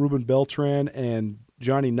and Ruben Beltran and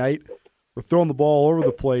Johnny Knight, were throwing the ball all over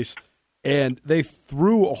the place, and they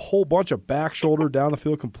threw a whole bunch of back shoulder down the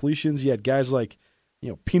field completions. You had guys like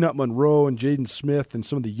Peanut Monroe and Jaden Smith and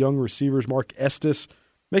some of the young receivers, Mark Estes,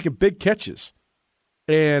 making big catches.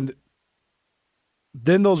 And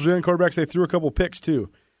then those young quarterbacks, they threw a couple picks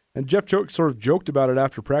too. And Jeff Choate sort of joked about it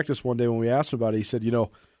after practice one day when we asked him about it. He said,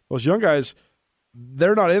 those young guys,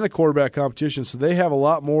 they're not in a quarterback competition, so they have a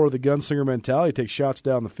lot more of the gunslinger mentality, take shots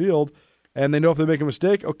down the field, and they know if they make a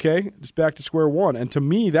mistake, okay, just back to square one. And to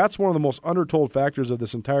me, that's one of the most undertold factors of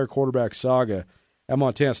this entire quarterback saga at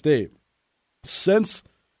Montana State.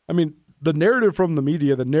 The narrative from the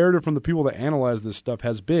media, the narrative from the people that analyze this stuff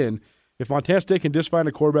has been, if Montana State can just find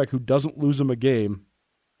a quarterback who doesn't lose them a game,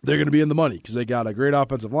 they're going to be in the money because they got a great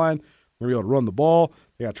offensive line, they're going to be able to run the ball,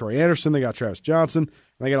 they got Troy Anderson, they got Travis Johnson,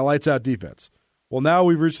 and they got a lights-out defense. Well, now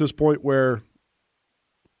we've reached this point where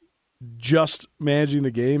just managing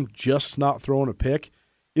the game, just not throwing a pick,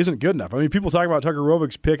 isn't good enough. I mean, people talk about Tucker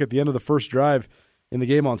Rovig's pick at the end of the first drive in the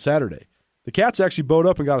game on Saturday. The Cats actually bowed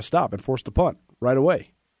up and got a stop and forced a punt right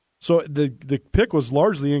away. So the pick was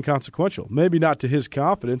largely inconsequential. Maybe not to his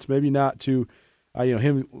confidence, maybe not to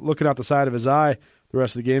him looking out the side of his eye the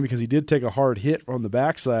rest of the game because he did take a hard hit on the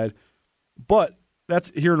backside. But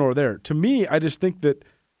that's here nor there. To me, I just think that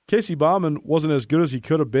Casey Bauman wasn't as good as he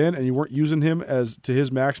could have been, and you weren't using him as to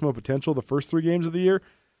his maximum potential the first 3 games of the year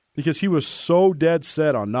because he was so dead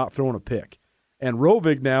set on not throwing a pick. And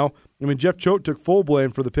Rovig now, Jeff Choate took full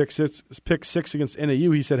blame for the pick six against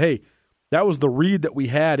NAU. He said, hey, that was the read that we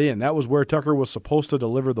had in. That was where Tucker was supposed to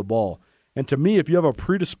deliver the ball. And to me, if you have a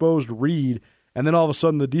predisposed read and then all of a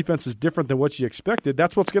sudden the defense is different than what you expected,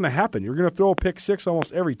 that's what's going to happen. You're going to throw a pick six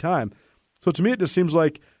almost every time. So to me, it just seems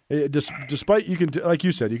like, despite you can, like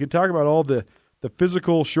you said, you can talk about all the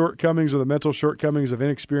physical shortcomings or the mental shortcomings of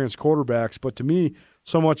inexperienced quarterbacks, but to me,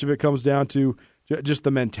 so much of it comes down to just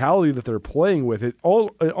the mentality that they're playing with. It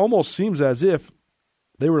almost seems as if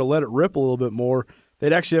they were to let it rip a little bit more,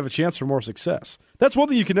 they'd actually have a chance for more success. That's one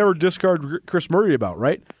thing you can never discard Chris Murray about,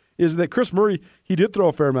 right? Is that Chris Murray, he did throw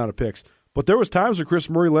a fair amount of picks, but there was times where Chris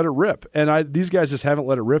Murray let it rip, and these guys just haven't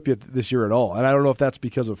let it rip yet this year at all. And I don't know if that's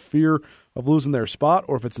because of fear of losing their spot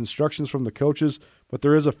or if it's instructions from the coaches, but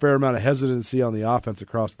there is a fair amount of hesitancy on the offense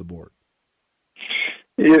across the board.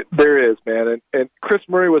 Yeah, there is, man, and Chris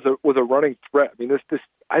Murray was a running threat. I mean,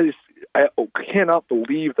 I cannot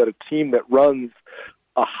believe that a team that runs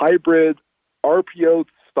a hybrid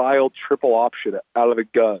RPO-style triple option out of the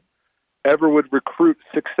gun ever would recruit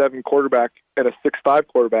 6'7" quarterback and a 6'5"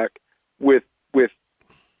 quarterback with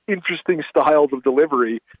interesting styles of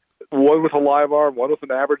delivery, one with a live arm, one with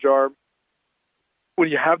an average arm. When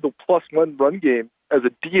you have the +1 run game as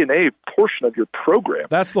a DNA portion of your program.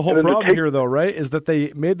 That's the whole problem here, though, right? Is that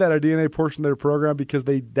they made that a DNA portion of their program because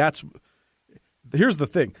here's the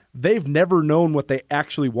thing. They've never known what they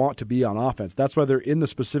actually want to be on offense. That's why they're in the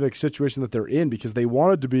specific situation that they're in, because they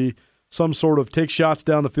wanted to be some sort of take shots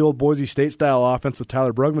down the field, Boise State-style offense with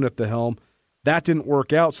Tyler Brugman at the helm. That didn't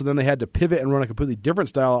work out, so then they had to pivot and run a completely different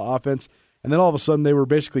style of offense, and then all of a sudden they were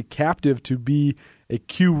basically captive to be a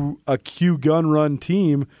Q gun run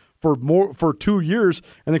team for 2 years,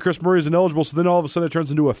 and then Chris Murray is ineligible, so then all of a sudden it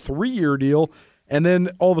turns into a 3-year deal. And then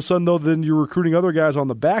all of a sudden, though, then you're recruiting other guys on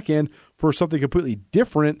the back end for something completely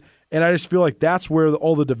different. And I just feel like that's where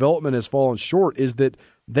all the development has fallen short, is that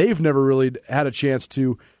they've never really had a chance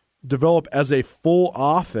to develop as a full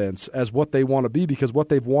offense as what they want to be, because what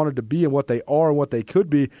they've wanted to be and what they are and what they could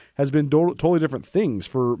be has been totally different things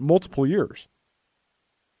for multiple years.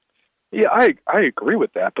 Yeah, I agree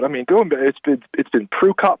with that. But, I mean, going back, it's been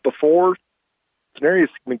Prucott before. Denarius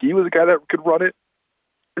McGee was a guy that could run it.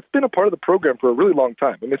 It's been a part of the program for a really long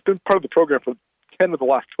time. I mean, it's been part of the program for 10 of the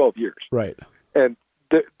last 12 years. Right. And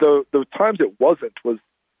the times it wasn't was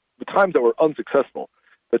the times that were unsuccessful.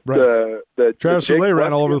 Travis Soule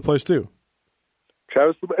ran all over the place, too.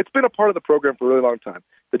 It's been a part of the program for a really long time.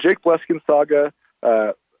 The Jake Bleskin saga,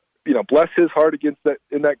 bless his heart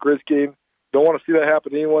in that Griz game. Don't want to see that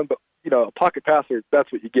happen to anyone, but, a pocket passer,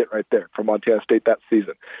 that's what you get right there from Montana State that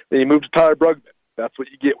season. Then you move to Tyler Brugman. That's what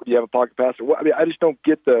you get when you have a pocket passer. I mean, I just don't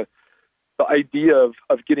get the idea of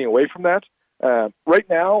getting away from that. Right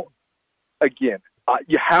now, again,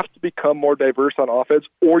 you have to become more diverse on offense,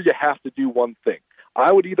 or you have to do one thing.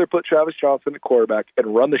 I would either put Travis Johnson at quarterback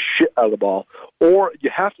and run the shit out of the ball, or you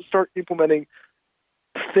have to start implementing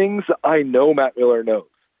things that I know Matt Miller knows,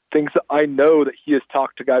 things that I know that he has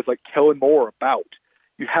talked to guys like Kellen Moore about.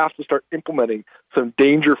 You have to start implementing some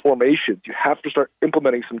danger formations. You have to start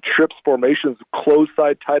implementing some trips formations, close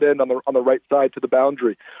side tight end on the right side to the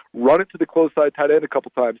boundary. Run it to the close side tight end a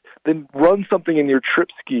couple times. Then run something in your trip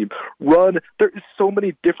scheme. There is so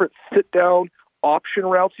many different sit down option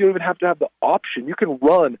routes. You don't even have to have the option. You can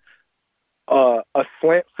run a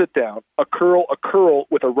slant sit down, a curl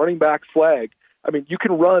with a running back flag. I mean, you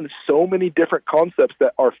can run so many different concepts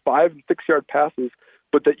that are 5 and 6 yard passes,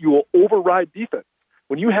 but that you will override defense.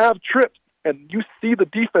 When you have trips and you see the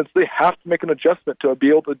defense, they have to make an adjustment to be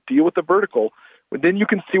able to deal with the vertical. Then you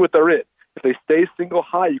can see what they're in. If they stay single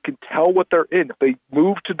high, you can tell what they're in. If they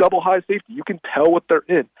move to double high safety, you can tell what they're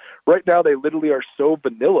in. Right now, they literally are so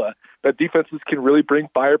vanilla that defenses can really bring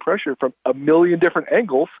fire pressure from a million different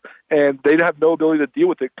angles, and they have no ability to deal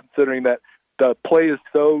with it, considering that the play is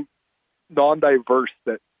so non-diverse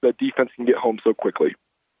that the defense can get home so quickly.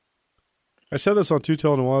 I said this on Colter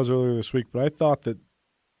Nuanez earlier this week, but I thought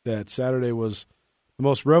that Saturday was the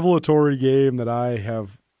most revelatory game that I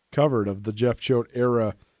have covered of the Jeff Choate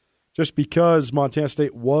era, just because Montana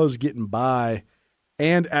State was getting by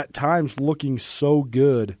and at times looking so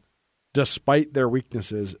good despite their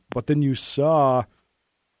weaknesses. But then you saw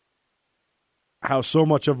how so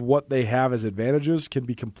much of what they have as advantages can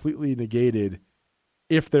be completely negated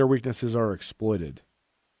if their weaknesses are exploited.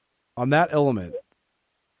 On that element,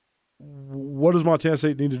 what does Montana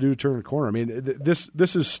State need to do to turn the corner? I mean,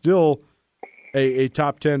 this is still a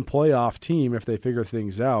top 10 playoff team if they figure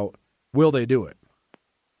things out. Will they do it?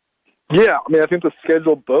 Yeah, I mean, I think the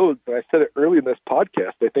schedule bodes, and I said it early in this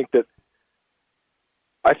podcast. I think that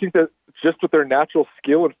just with their natural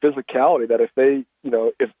skill and physicality, that if they,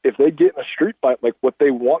 if they get in a street fight like what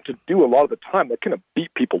they want to do a lot of the time, they're going to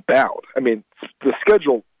beat people down. I mean, the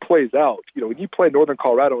schedule plays out. When you play Northern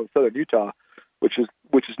Colorado and Southern Utah, which is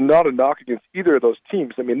not a knock against either of those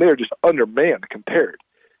teams. I mean, they are just undermanned compared.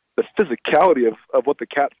 The physicality of what the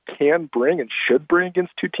Cats can bring and should bring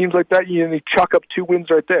against two teams like that, you chalk up 2 wins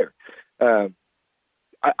right there. I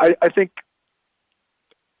think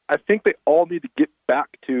they all need to get back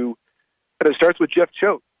to, and it starts with Jeff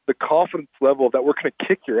Choate, the confidence level that we're going to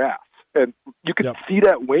kick your ass. And you can see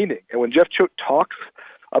that waning. And when Jeff Choate talks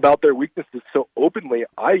about their weaknesses so openly,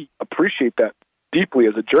 I appreciate that deeply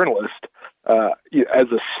as a journalist, as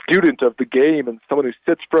a student of the game and someone who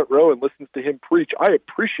sits front row and listens to him preach. I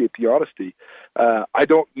appreciate the honesty. I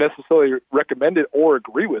don't necessarily recommend it or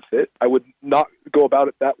agree with it. I would not go about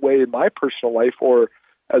it that way in my personal life or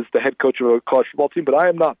as the head coach of a college football team, but I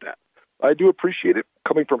am not that. I do appreciate it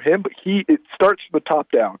coming from him, but it starts from the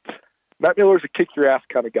top down. Matt Miller's a kick-your-ass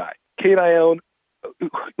kind of guy. Kane Ione,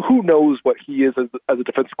 who knows what he is as a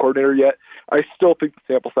defensive coordinator yet? I still think the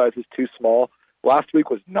sample size is too small. Last week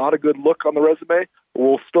was not a good look on the resume.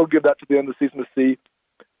 We'll still give that to the end of the season to see.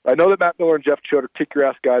 I know that Matt Miller and Jeff Choate are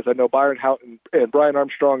kick-your-ass guys. I know Byron Hauck and Brian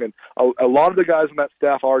Armstrong and a lot of the guys on that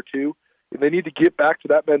staff are too. And they need to get back to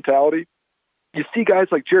that mentality. You see guys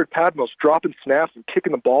like Jared Padmos dropping snaps and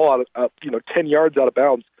kicking the ball out of 10 yards out of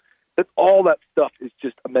bounds. All that stuff is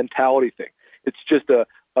just a mentality thing. It's just a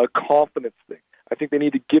confidence thing. I think they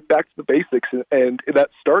need to get back to the basics, and that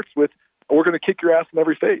starts with, we're going to kick your ass in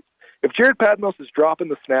every phase. If Jared Padmos is dropping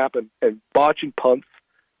the snap and botching punts,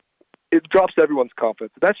 it drops everyone's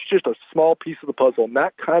confidence. That's just a small piece of the puzzle, and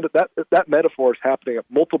that metaphor is happening at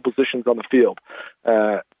multiple positions on the field.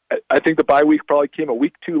 I think the bye week probably came a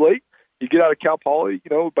week too late. You get out of Cal Poly,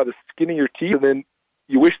 by the skin of your teeth, and then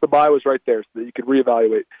you wish the bye was right there so that you could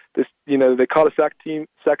reevaluate. This, they caught a Sac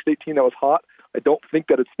State team that was hot. I don't think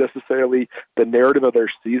that it's necessarily the narrative of their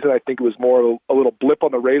season. I think it was more a little blip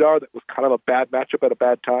on the radar that was kind of a bad matchup at a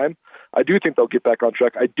bad time. I do think they'll get back on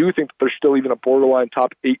track. I do think that they're still even a borderline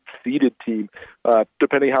top 8 seeded team,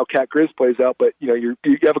 depending how Cat Griz plays out. But you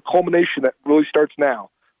have a culmination that really starts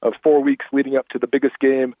now of 4 weeks leading up to the biggest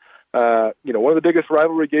game. One of the biggest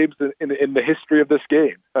rivalry games in the history of this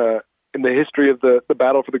game, in the history of the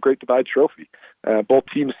battle for the Great Divide Trophy. Both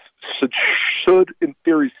teams should, in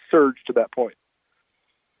theory, surge to that point.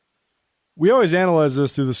 We always analyze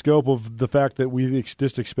this through the scope of the fact that we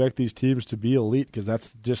just expect these teams to be elite because that's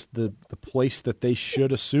just the place that they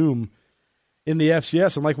should assume in the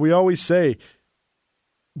FCS. And like we always say,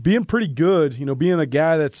 being pretty good, being a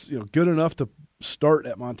guy that's good enough to start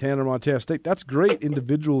at Montana or Montana State, that's great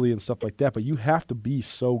individually and stuff like that, but you have to be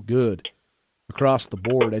so good across the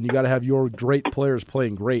board, and you got to have your great players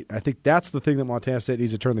playing great. I think that's the thing that Montana State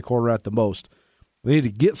needs to turn the corner at the most. They need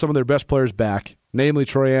to get some of their best players back, namely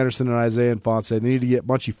Troy Anderson and Isaiah Fonse. They need to get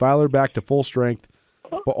Munchie Filer back to full strength,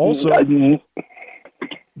 but also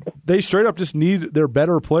they straight up just need their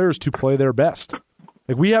better players to play their best.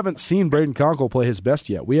 Like, we haven't seen Braden Conkle play his best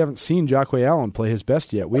yet. We haven't seen Jacque Allen play his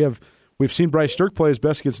best yet. We've seen Bryce Stirk play his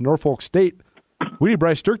best against Norfolk State. We need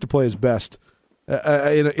Bryce Stirk to play his best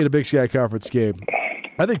in a Big Sky Conference game.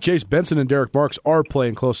 I think Chase Benson and Derek Marks are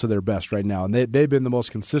playing close to their best right now, and they've been the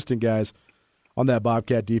most consistent guys on that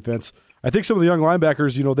Bobcat defense. I think some of the young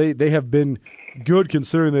linebackers, they have been good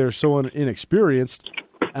considering they're so inexperienced,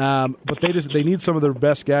 but they need some of their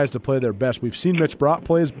best guys to play their best. We've seen Mitch Brott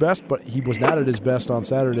play his best, but he was not at his best on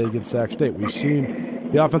Saturday against Sac State. We've seen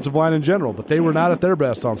the offensive line in general, but they were not at their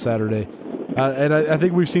best on Saturday. And I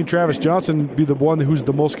think we've seen Travis Johnson be the one who's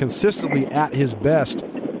the most consistently at his best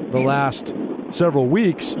the last several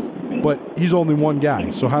weeks, but he's only one guy.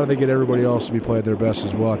 So how do they get everybody else to be playing their best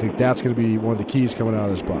as well? I think that's going to be one of the keys coming out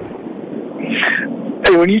of this bye.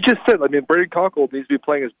 Hey, when you just said, Braden Conkle needs to be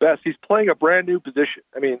playing his best. He's playing a brand new position.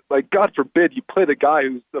 God forbid you play the guy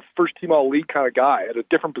who's the first-team all-league kind of guy at a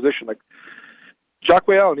different position. Like, Jacques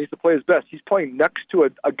Allen needs to play his best. He's playing next to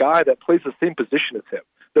a guy that plays the same position as him.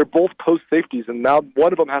 They're both post safeties, and now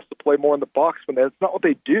one of them has to play more in the box when that's not what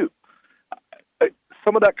they do.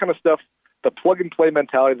 Some of that kind of stuff, the plug-and-play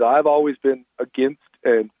mentality that I've always been against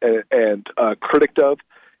and critic of,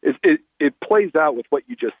 it plays out with what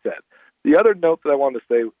you just said. The other note that I wanted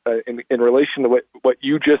to say in relation to what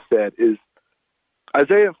you just said is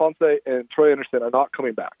Isaiah Ifanse and Troy Anderson are not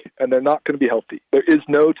coming back, and they're not going to be healthy. There is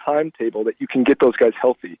no timetable that you can get those guys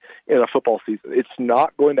healthy in a football season. It's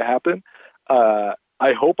not going to happen.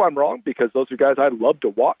 I hope I'm wrong, because those are guys I love to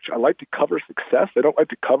watch. I like to cover success. I don't like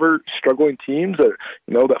to cover struggling teams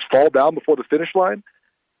that fall down before the finish line.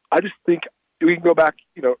 I just think we can go back,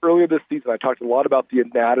 earlier this season I talked a lot about the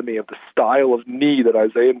anatomy of the style of knee that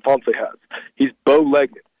Isaiah Ifanse has. He's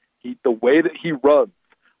bow-legged. The way that he runs,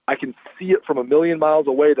 I can see it from a million miles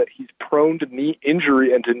away that he's prone to knee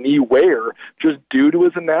injury and to knee wear just due to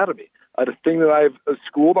his anatomy. The thing that I've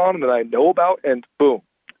schooled on and that I know about, and boom,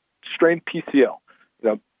 strained PCL.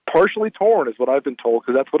 Partially torn is what I've been told,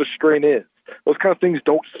 because that's what a strain is. Those kind of things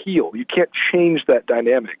don't heal. You can't change that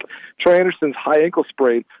dynamic. Troy Anderson's high ankle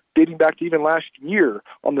sprain, dating back to even last year,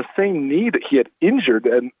 on the same knee that he had injured,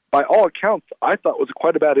 and by all accounts, I thought was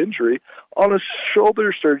quite a bad injury, on a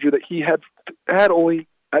shoulder surgery that he had only,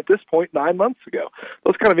 at this point, 9 months ago.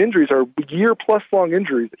 Those kind of injuries are year-plus long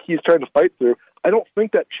injuries that he's trying to fight through. I don't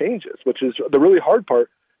think that changes, which is the really hard part.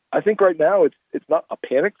 I think right now it's not a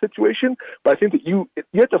panic situation, but I think that you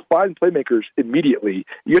have to find playmakers immediately.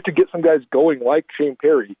 You have to get some guys going like Shane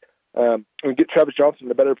Perry and get Travis Johnson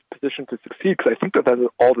in a better position to succeed, because I think that's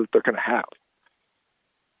all that they're going to have.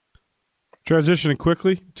 Transitioning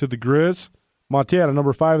quickly to the Griz. Montana,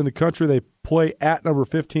 number 5 in the country. They play at number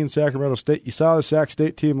 15, Sacramento State. You saw the Sac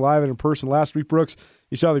State team live and in person last week, Brooks.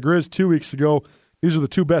 You saw the Griz 2 weeks ago. These are the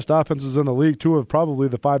 2 best offenses in the league, 2 of probably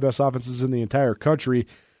the 5 best offenses in the entire country.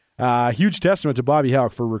 Huge testament to Bobby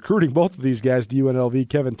Hauck for recruiting both of these guys to UNLV.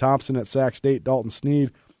 Kevin Thomson at Sac State, Dalton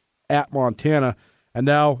Sneed at Montana. And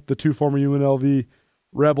now the 2 former UNLV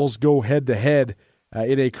Rebels go head-to-head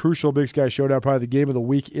in a crucial Big Sky Showdown, probably the game of the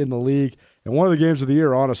week in the league, and one of the games of the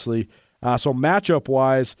year, honestly. So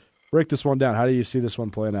matchup-wise, break this one down. How do you see this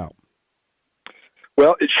one playing out?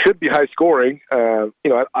 Well, it should be high scoring.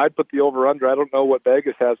 I'd put the over-under. I don't know what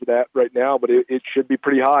Vegas has it at right now, but it should be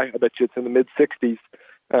pretty high. I bet you it's in the mid-60s.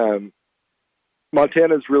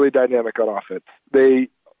 Montana's really dynamic on offense.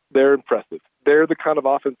 They're impressive. They're the kind of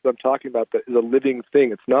offense that I'm talking about that is a living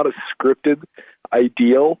thing. It's not a scripted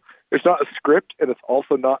ideal. It's not a script, and it's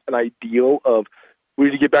also not an ideal of we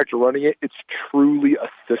need to get back to running it. It's truly a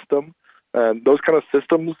system. Those kind of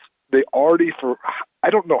systems, they already,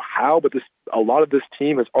 I don't know how, but a lot of this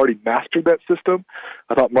team has already mastered that system.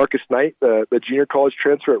 I thought Marcus Knight, the junior college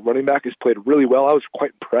transfer at running back, has played really well. I was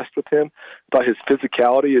quite impressed with him. I thought his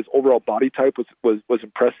physicality, his overall body type was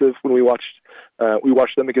impressive when we watched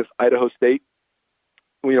them against Idaho State.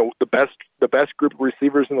 The best group of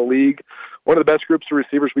receivers in the league, one of the best groups of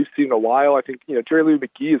receivers we've seen in a while. I think Jerry Lee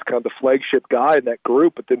McGee is kind of the flagship guy in that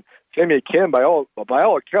group, but then Sammy Kim, by all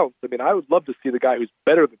accounts, I would love to see the guy who's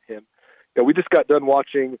better than him. We just got done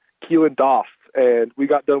watching Keelan Doss, and we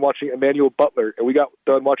got done watching Emmanuel Butler, and we got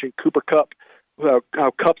done watching Cooper Kupp.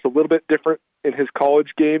 How Kupp's a little bit different in his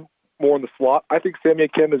college game, more in the slot. I think Sammy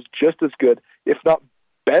Kim is just as good, if not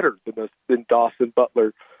better than Doss and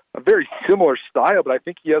Butler. A very similar style, but I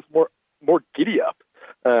think he has more giddy up.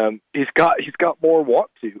 He's got more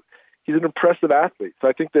want to. He's an impressive athlete. So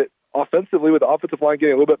I think that offensively, with the offensive line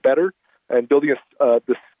getting a little bit better and building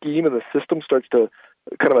the scheme and the system starts to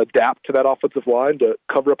kind of adapt to that offensive line to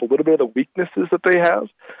cover up a little bit of the weaknesses that they have.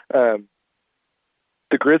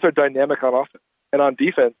 The Griz are dynamic on offense, and on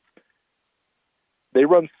defense, they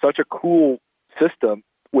run such a cool system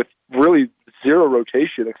with really zero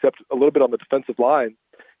rotation, except a little bit on the defensive line.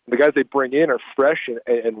 The guys they bring in are fresh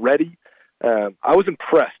and ready. I was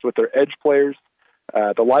impressed with their edge players.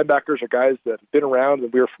 The linebackers are guys that have been around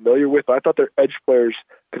and we are familiar with. I thought their edge players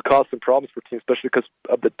could cause some problems for teams, especially because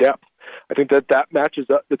of the depth. I think that matches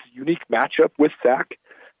up. It's a unique matchup with Sac.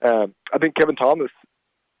 I think Kevin Thomson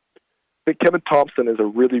is a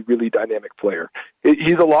really, really dynamic player.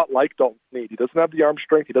 He's a lot like Dalton Sneed. He doesn't have the arm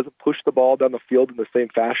strength. He doesn't push the ball down the field in the same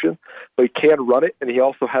fashion, but he can run it, and he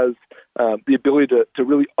also has the ability to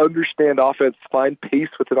really understand offense, find pace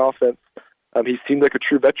within offense, He seemed like a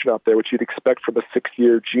true veteran out there, which you'd expect from a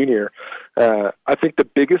sixth-year junior. I think the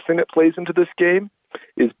biggest thing that plays into this game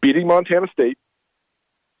is beating Montana State,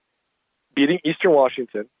 beating Eastern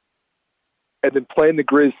Washington, and then playing the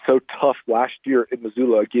Griz so tough last year in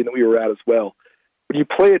Missoula, a game that we were at as well. When you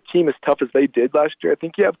play a team as tough as they did last year, I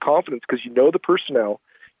think you have confidence because you know the personnel.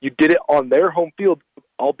 You did it on their home field,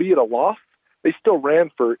 albeit a loss. They still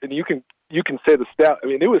ran for, and you can say the stat. I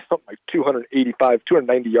mean, it was something like 285,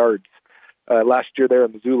 290 yards last year there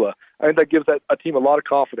in Missoula. I think that gives a team a lot of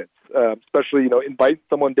confidence, especially inviting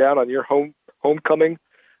someone down on your homecoming.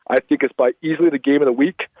 I think it's by easily the game of the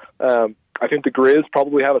week. I think the Griz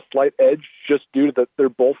probably have a slight edge just due to that they're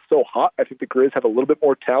both so hot. I think the Griz have a little bit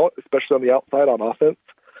more talent, especially on the outside on offense.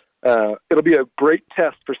 It'll be a great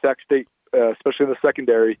test for Sac State, especially in the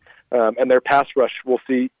secondary, and their pass rush. We'll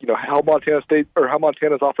see, how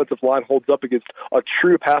Montana's offensive line holds up against a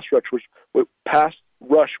true pass rush,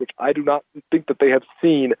 which I do not think that they have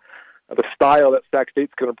seen the style that Sac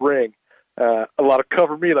State's going to bring. A lot of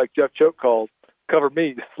cover me, like Jeff Choate calls. Cover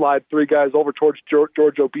me, slide three guys over towards George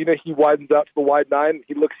Obina. He widens out to the wide nine.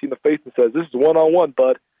 He looks you in the face and says, "This is one-on-one,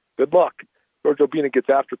 bud. Good luck." George Obina gets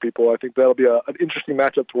after people. I think that'll be an interesting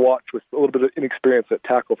matchup to watch with a little bit of inexperience at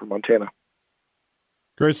tackle for Montana.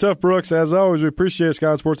 Great stuff, Brooks. As always, we appreciate it.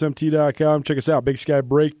 SkySportsMT.com. Check us out. Big Sky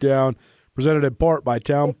Breakdown, presented in part by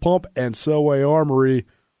Town Pump and Selway Armory.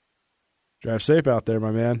 Drive safe out there,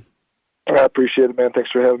 my man. I appreciate it, man.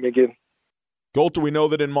 Thanks for having me again. Colter, we know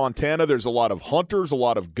that in Montana there's a lot of hunters, a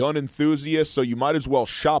lot of gun enthusiasts, so you might as well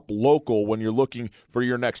shop local when you're looking for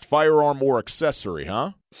your next firearm or accessory,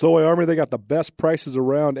 huh? Selway Armory, they got the best prices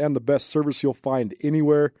around and the best service you'll find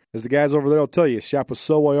anywhere. As the guys over there will tell you, shop with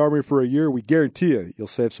Selway Armory for a year. We guarantee you'll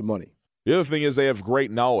save some money. The other thing is they have great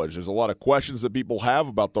knowledge. There's a lot of questions that people have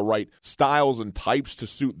about the right styles and types to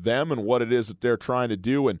suit them and what it is that they're trying to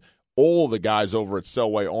do, and all the guys over at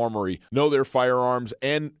Selway Armory know their firearms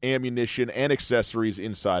and ammunition and accessories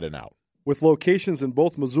inside and out. With locations in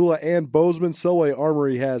both Missoula and Bozeman, Selway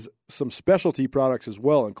Armory has some specialty products as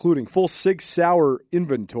well, including full Sig Sauer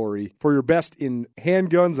inventory for your best in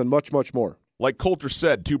handguns and much, much more. Like Colter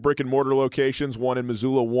said, 2 brick-and-mortar locations, one in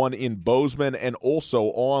Missoula, one in Bozeman, and also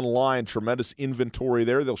online, tremendous inventory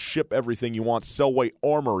there. They'll ship everything you want,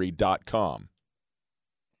 SelwayArmory.com.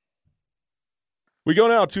 We go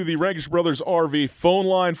now to the Rankish Brothers RV phone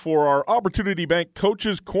line for our Opportunity Bank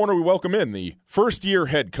Coaches Corner. We welcome in the first-year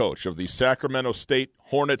head coach of the Sacramento State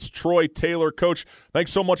Hornets, Troy Taylor. Coach,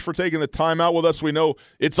 thanks so much for taking the time out with us. We know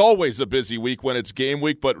it's always a busy week when it's game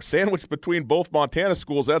week, but sandwiched between both Montana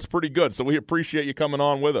schools, that's pretty good. So we appreciate you coming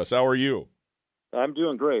on with us. How are you? I'm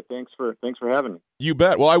doing great. Thanks for having me. You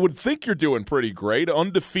bet. Well, I would think you're doing pretty great.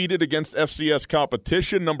 Undefeated against FCS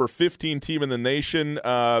competition, number 15 team in the nation,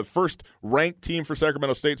 first ranked team for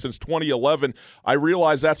Sacramento State since 2011. I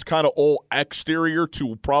realize that's kind of all exterior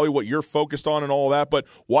to probably what you're focused on and all that, but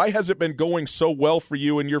why has it been going so well for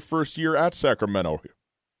you in your first year at Sacramento?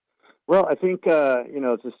 Well, I think,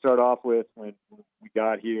 to start off with, when we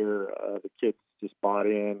got here, the kids just bought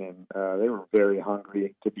in, and they were very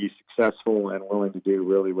hungry to be successful and willing to do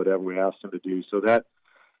really whatever we asked them to do. So that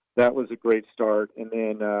was a great start. And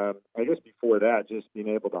then I guess before that, just being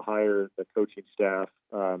able to hire the coaching staff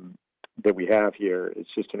that we have here, it's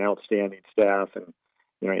just an outstanding staff. And,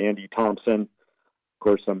 Andy Thompson, of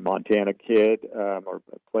course, a Montana kid, or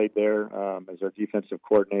played there as our defensive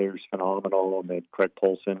coordinator, is phenomenal. And then Craig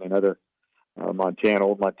Polson, another old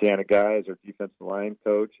Montana guys, our defensive line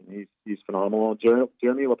coach, and he's phenomenal.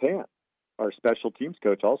 Jeremy LePan, our special teams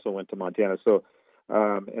coach, also went to Montana. So,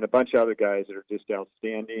 and a bunch of other guys that are just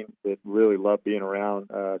outstanding, that really love being around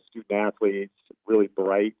student athletes, really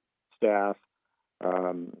bright staff.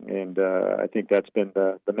 And I think that's been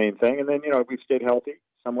the main thing. And then, we've stayed healthy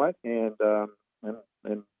somewhat and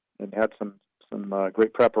had some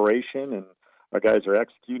great preparation, and our guys are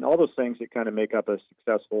executing. All those things that kind of make up a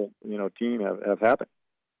successful, team have happened.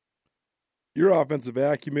 Your offensive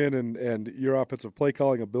acumen and your offensive play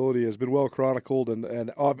calling ability has been well chronicled and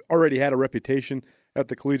already had a reputation at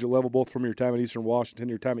the collegiate level, both from your time at Eastern Washington,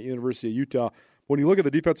 your time at University of Utah. When you look at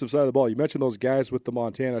the defensive side of the ball, you mentioned those guys with the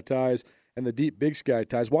Montana ties and the deep Big Sky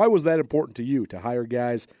ties. Why was that important to you, to hire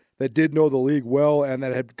guys that did know the league well and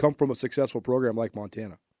that had come from a successful program like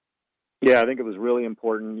Montana? Yeah, I think it was really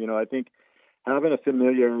important. I think having a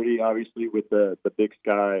familiarity, obviously, with the Big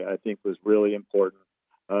Sky, I think was really important.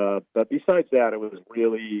 But besides that, it was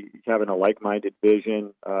really having a like-minded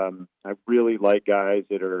vision. I really like guys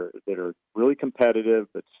that are really competitive,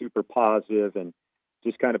 but super positive, and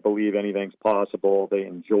just kind of believe anything's possible. They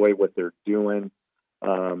enjoy what they're doing.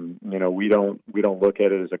 We don't look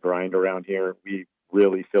at it as a grind around here. We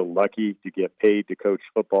really feel lucky to get paid to coach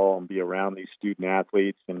football and be around these student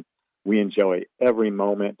athletes, and we enjoy every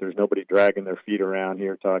moment. There's nobody dragging their feet around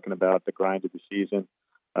here talking about the grind of the season.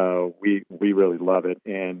 We really love it,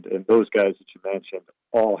 and those guys that you mentioned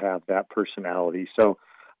all have that personality. So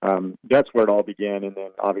that's where it all began, and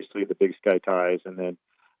then obviously the Big Sky Ties, and then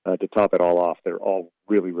to top it all off, they're all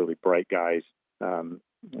really, really bright guys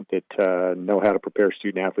that know how to prepare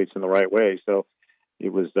student athletes in the right way. So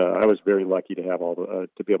it was I was very lucky to have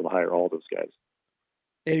to be able to hire all those guys.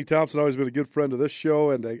 Andy Thompson always been a good friend of this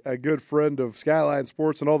show and a good friend of Skyline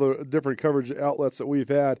Sports and all the different coverage outlets that we've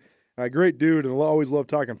had. A great dude, and I always love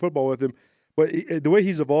talking football with him. But the way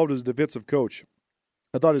he's evolved as a defensive coach,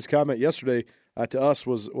 I thought his comment yesterday to us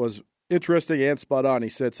was interesting and spot on. He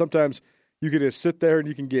said sometimes you can just sit there and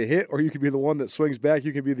you can get hit, or you can be the one that swings back.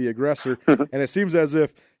 You can be the aggressor. And it seems as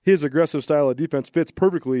if his aggressive style of defense fits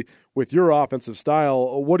perfectly with your offensive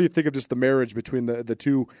style. What do you think of just the marriage between the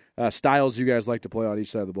two styles you guys like to play on each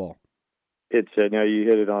side of the ball? It's now you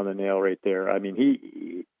hit it on the nail right there. I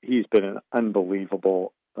mean, he's been an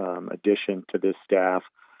unbelievable addition to this staff.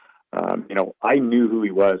 I knew who he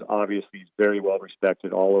was. Obviously, he's very well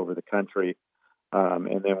respected all over the country.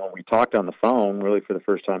 And then when we talked on the phone, really for the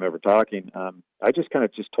first time ever talking, I just kind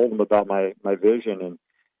of told him about my vision,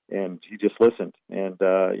 and he just listened. And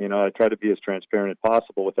I try to be as transparent as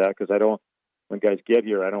possible with that, because when guys get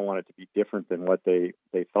here, I don't want it to be different than what they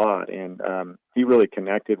thought. And he really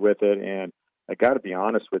connected with it. And I got to be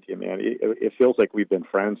honest with you, man, it feels like we've been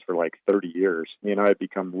friends for like 30 years. I've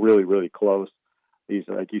become really, really close. He's,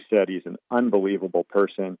 like you said, he's an unbelievable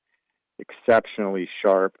person, exceptionally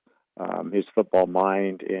sharp. His football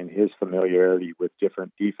mind and his familiarity with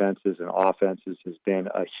different defenses and offenses has been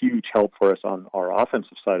a huge help for us on our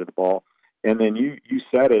offensive side of the ball. And then you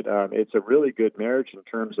said it, it's a really good marriage in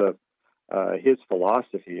terms of his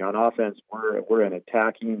philosophy. On offense, we're an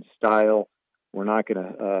attacking style. We're not going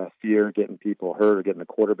to fear getting people hurt or getting the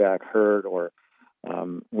quarterback hurt, or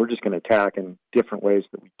we're just going to attack in different ways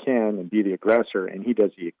that we can and be the aggressor. And he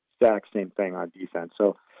does the exact same thing on defense.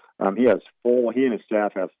 So he and his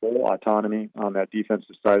staff have full autonomy on that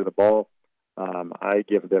defensive side of the ball. I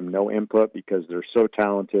give them no input because they're so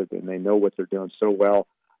talented and they know what they're doing so well.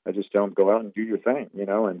 I just tell them, go out and do your thing,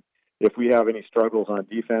 and if we have any struggles on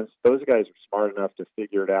defense, those guys are smart enough to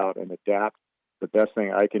figure it out and adapt. The best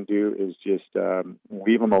thing I can do is just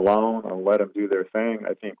leave them alone and let them do their thing.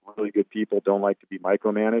 I think really good people don't like to be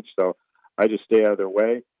micromanaged, so I just stay out of their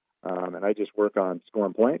way, and I just work on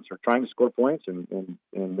scoring points or trying to score points and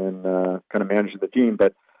then kind of manage the team.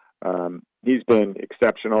 But he's been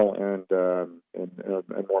exceptional and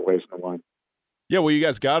in more ways than one. Yeah, well, you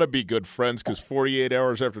guys got to be good friends, because 48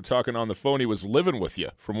 hours after talking on the phone, he was living with you,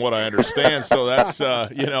 from what I understand. So that's,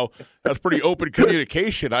 that's pretty open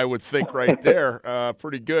communication, I would think, right there.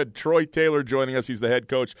 Pretty good. Troy Taylor joining us. He's the head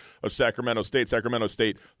coach of Sacramento State. Sacramento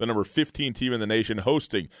State, the number 15 team in the nation,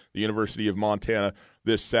 hosting the University of Montana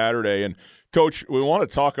this Saturday. And, Coach, we want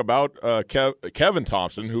to talk about Kevin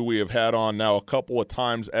Thomson, who we have had on now a couple of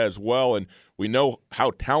times as well, and we know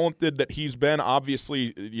how talented that he's been.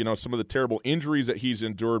 Obviously, some of the terrible injuries that he's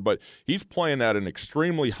endured, but he's playing at an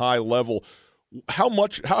extremely high level.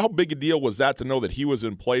 How big a deal was that to know that he was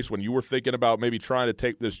in place when you were thinking about maybe trying to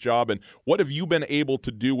take this job, and what have you been able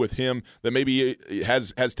to do with him that maybe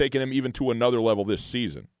has taken him even to another level this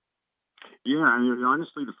season? Yeah,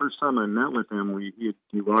 honestly, the first time I met with him,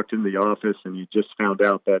 he walked in the office and he just found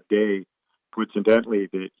out that day, coincidentally,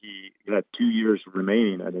 that he had 2 years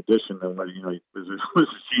remaining in addition to what he was a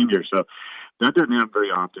senior. So that doesn't happen very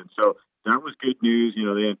often. So that was good news.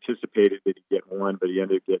 They anticipated that he'd get one, but he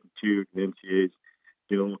ended up getting two. The NCAA's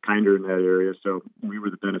a little kinder in that area, so we were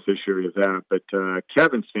the beneficiary of that. But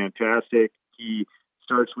Kevin's fantastic. He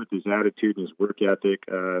starts with his attitude and his work ethic.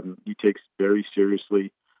 He takes it very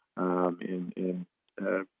seriously. And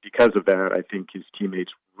because of that, I think his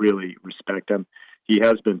teammates really respect him. He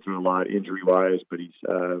has been through a lot injury-wise, but he's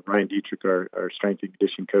Ryan Dietrich, our strength and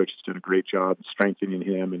conditioning coach, has done a great job strengthening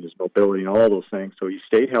him and his mobility and all those things. So he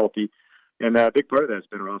stayed healthy, and a big part of that has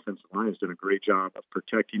been our offensive line has done a great job of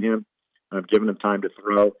protecting him, giving him time to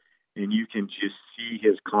throw, and you can just see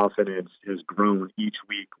his confidence has grown each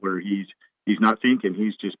week, where he's not thinking,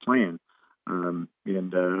 he's just playing.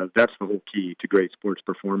 That's the whole key to great sports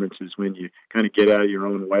performance, is when you kind of get out of your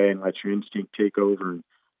own way and let your instinct take over. And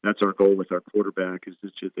that's our goal with our quarterback, is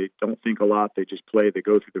that they don't think a lot. They just play. They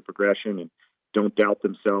go through the progression and don't doubt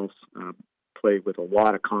themselves, play with a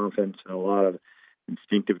lot of confidence and a lot of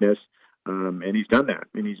instinctiveness. And he's done that,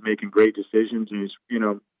 and he's making great decisions. And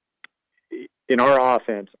he's, in our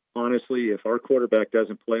offense, honestly, if our quarterback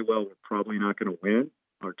doesn't play well, we're probably not going to win.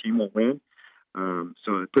 Our team won't win.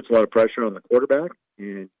 So it puts a lot of pressure on the quarterback,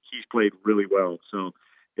 and he's played really well. So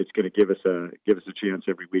it's going to give us a chance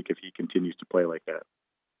every week if he continues to play like that.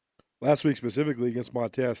 Last week specifically against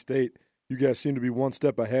Montana State, you guys seem to be one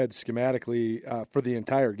step ahead schematically for the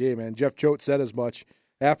entire game. And Jeff Choate said as much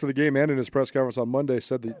after the game and in his press conference on Monday,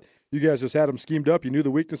 said that you guys just had them schemed up. You knew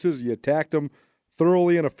the weaknesses. You attacked them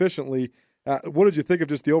thoroughly and efficiently. What did you think of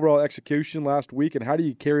just the overall execution last week, and how do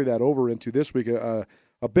you carry that over into this week, a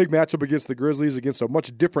big matchup against the Grizzlies against a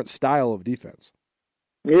much different style of defense?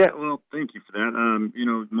 Yeah, well, thank you for that.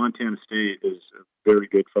 Montana State is a very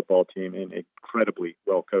good football team and incredibly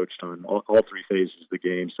well coached on all three phases of the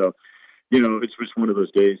game. So, it's just one of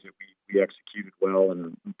those days that we executed well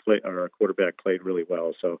and our quarterback played really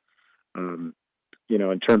well. So,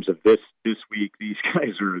 in terms of this week, these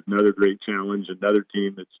guys are another great challenge, another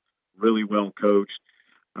team that's really well coached.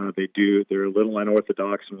 They're a little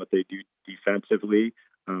unorthodox in what they do defensively,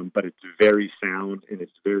 but it's very sound and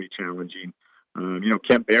it's very challenging.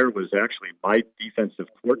 Kent Baer was actually my defensive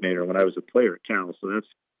coordinator when I was a player at Cal, so that's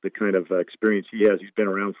the kind of experience he has. He's been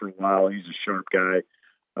around for a while. He's a sharp guy.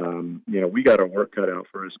 We got our work cut out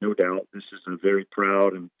for us, no doubt. This is a very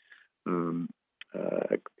proud and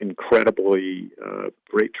incredibly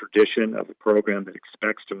great tradition of a program that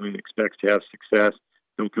expects to win, expects to have success.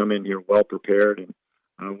 They'll come in here well prepared,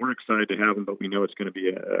 and we're excited to have them, but we know it's going to be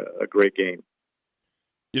a great game.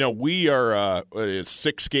 We are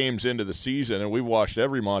 6 games into the season, and we've watched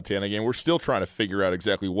every Montana game. We're still trying to figure out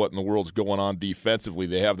exactly what in the world's going on defensively.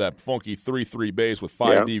 They have that funky 3-3 base with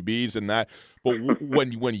 5 DBs and that. But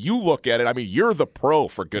when you look at it, you're the pro,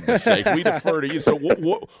 for goodness sake. We defer to you. So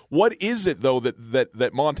what is it, though,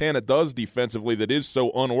 that Montana does defensively that is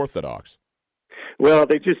so unorthodox? Well,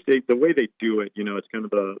 the way they do it, it's kind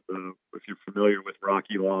of if you're familiar with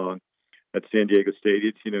Rocky Long at San Diego State,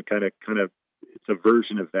 it's kind of it's a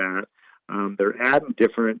version of that. They're adding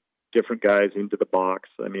different guys into the box.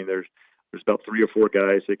 There's about 3 or 4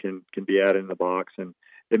 guys that can be added in the box, and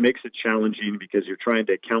it makes it challenging because you're trying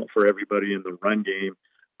to account for everybody in the run game.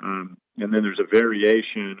 And then there's a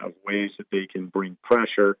variation of ways that they can bring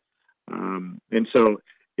pressure, and so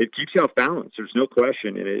it keeps you off balance. There's no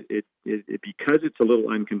question, and it because it's a little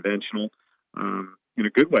unconventional in a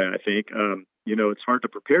good way, I think. It's hard to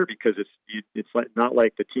prepare because it's not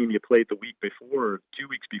like the team you played the week before or 2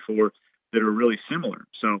 weeks before that are really similar.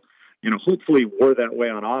 So, hopefully we're that way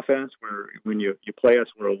on offense, where when you play us,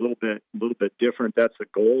 we're a little bit different. That's the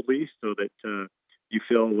goal, at least, so that you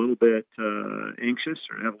feel a little bit anxious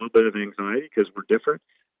or have a little bit of anxiety because we're different.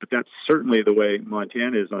 But that's certainly the way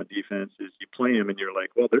Montana is on defense. Is you play them and you're like,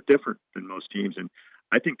 well, they're different than most teams, and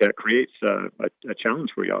I think that creates a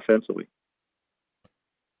challenge for you offensively.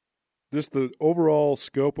 Just the overall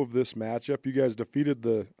scope of this matchup, you guys defeated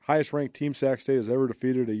the highest-ranked team Sac State has ever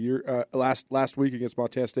defeated last week against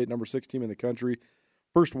Montana State, number 6 team in the country.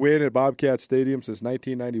 First win at Bobcat Stadium since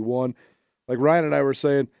 1991. Like Ryan and I were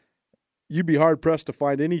saying, you'd be hard-pressed to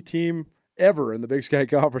find any team ever in the Big Sky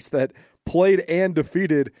Conference that played and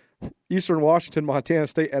defeated Eastern Washington, Montana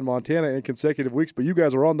State, and Montana in consecutive weeks. But you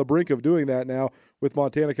guys are on the brink of doing that now with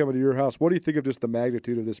Montana coming to your house. What do you think of just the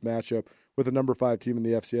magnitude of this matchup with the number 5 team in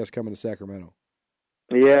the FCS coming to Sacramento?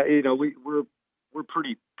 Yeah, we're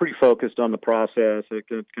pretty focused on the process. It's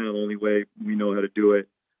kind of the only way we know how to do it.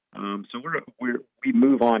 So we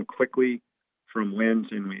move on quickly from wins,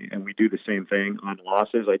 and we do the same thing on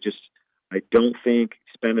losses. I don't think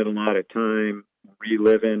spending a lot of time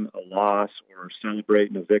reliving a loss or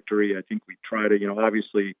celebrating a victory. I think we try to,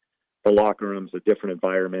 obviously the locker room's a different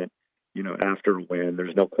environment, after a win.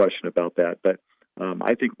 There's no question about that. But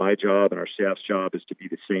I think my job and our staff's job is to be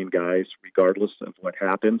the same guys regardless of what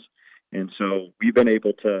happens. And so we've been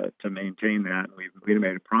able to maintain that. We've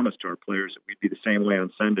made a promise to our players that we'd be the same way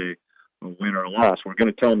on Sunday, win or loss. We're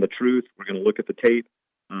going to tell them the truth. We're going to look at the tape.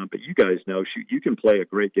 But you guys know, you can play a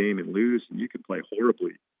great game and lose, and you can play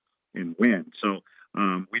horribly and win. So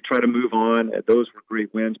we try to move on. Those were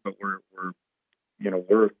great wins, but we're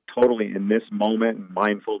totally in this moment and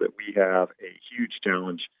mindful that we have a huge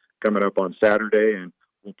challenge coming up on Saturday, and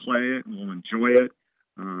we'll play it and we'll enjoy it.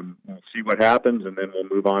 We'll see what happens, and then we'll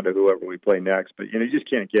move on to whoever we play next. But you just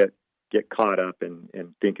can't get caught up in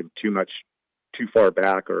thinking too far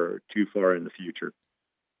back or too far in the future.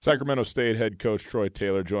 Sacramento State head coach Troy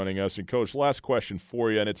Taylor joining us. And, Coach, last question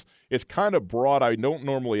for you, and it's kind of broad. I don't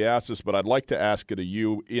normally ask this, but I'd like to ask it of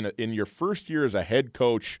you. In your first year as a head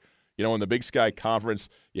coach, in the Big Sky Conference,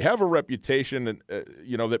 you have a reputation,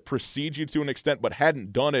 that precedes you to an extent, but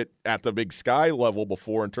hadn't done it at the Big Sky level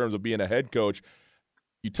before in terms of being a head coach.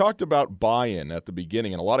 You talked about buy-in at the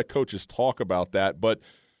beginning, and a lot of coaches talk about that, but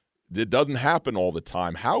it doesn't happen all the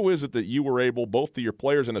time. How is it that you were able, both to your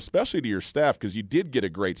players and especially to your staff, because you did get a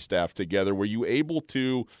great staff together, were you able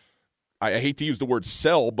to, I hate to use the word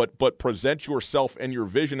sell, but present yourself and your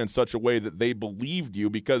vision in such a way that they believed you?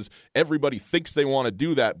 Because everybody thinks they want to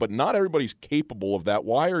do that, but not everybody's capable of that.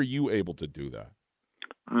 Why are you able to do that?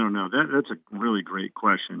 I don't know. That's a really great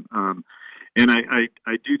question. And I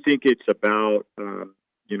do think it's about,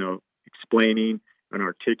 explaining and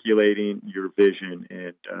articulating your vision.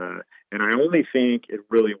 And I only think it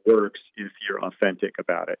really works if you're authentic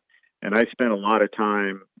about it. And I spent a lot of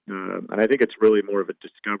time, and I think it's really more of a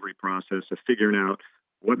discovery process of figuring out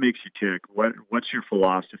what makes you tick, what's your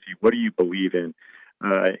philosophy, what do you believe in.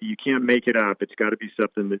 You can't make it up. It's got to be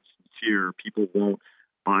something that's sincere. People won't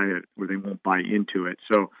buy it or they won't buy into it.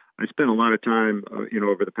 So I spent a lot of time,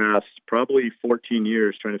 over the past probably 14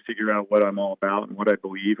 years trying to figure out what I'm all about and what I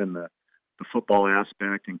believe in the football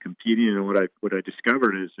aspect and competing. And what I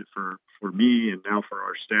discovered is that for me and now for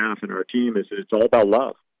our staff and our team is that it's all about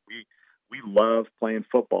love. We love playing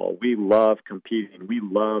football. We love competing. We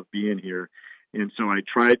love being here. And so I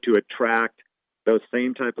tried to attract those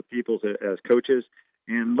same type of people as coaches.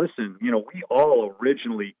 And listen, we all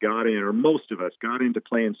originally got in, or most of us got into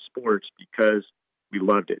playing sports because we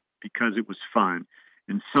loved it, because it was fun.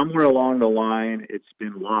 And somewhere along the line, it's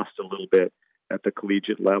been lost a little bit at the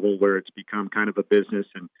collegiate level where it's become kind of a business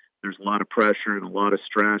and there's a lot of pressure and a lot of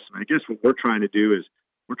stress. And I guess what we're trying to do is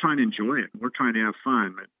we're trying to enjoy it. We're trying to have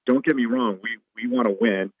fun. But don't get me wrong. We want to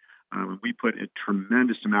win. We put a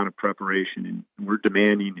tremendous amount of preparation and we're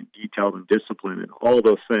demanding and detailed and disciplined and all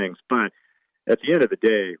those things. But at the end of the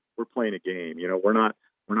day, we're playing a game. We're not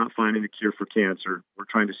finding the cure for cancer. We're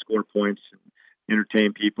trying to score points and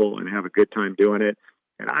entertain people and have a good time doing it.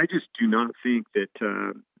 And I just do not think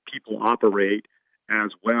that people operate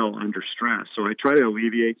as well under stress. So I try to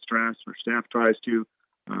alleviate stress. Our staff tries to.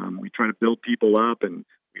 We try to build people up and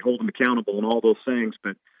we hold them accountable and all those things.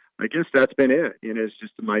 But I guess that's been it. And it's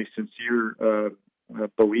just my sincere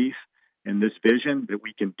belief in this vision that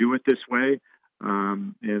we can do it this way.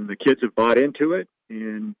 And the kids have bought into it.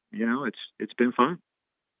 And, it's been fun.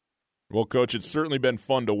 Well, Coach, it's certainly been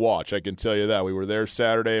fun to watch. I can tell you that. We were there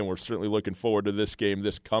Saturday, and we're certainly looking forward to this game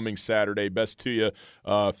this coming Saturday. Best to you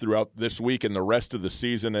throughout this week and the rest of the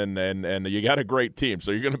season, and you got a great team,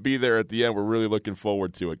 so you're going to be there at the end. We're really looking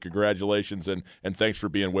forward to it. Congratulations, and thanks for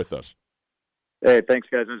being with us. Hey, thanks,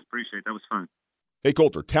 guys. I appreciate it. That was fun. Hey,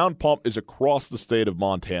 Colter, Town Pump is across the state of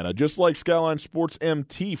Montana, just like Skyline Sports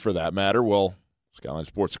MT for that matter. Well, Skyline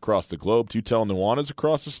Sports across the globe, Colter Nuanez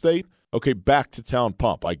across the state. Okay, back to Town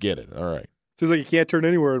Pump. I get it. All right. Seems like you can't turn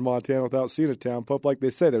anywhere in Montana without seeing a Town Pump. Like they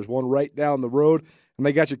say, there's one right down the road, and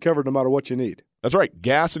they got you covered no matter what you need. That's right.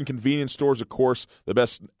 Gas and convenience stores, of course, the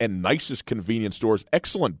best and nicest convenience stores.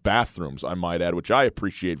 Excellent bathrooms, I might add, which I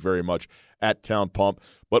appreciate very much at Town Pump.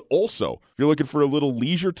 But also, if you're looking for a little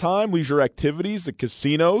leisure time, leisure activities, the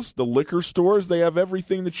casinos, the liquor stores, they have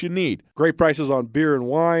everything that you need. Great prices on beer and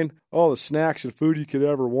wine, all the snacks and food you could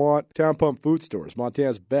ever want. Town Pump Food Stores,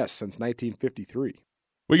 Montana's best since 1953.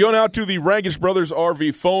 We go now to the Rankish Brothers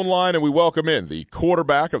RV phone line, and we welcome in the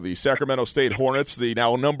quarterback of the Sacramento State Hornets, the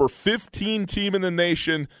now number 15 team in the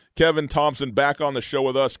nation, Kevin Thomson, back on the show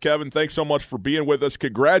with us. Kevin, thanks so much for being with us.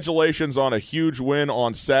 Congratulations on a huge win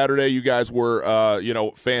on Saturday. You guys were,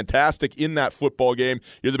 fantastic in that football game.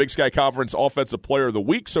 You're the Big Sky Conference Offensive Player of the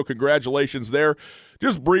Week, so congratulations there.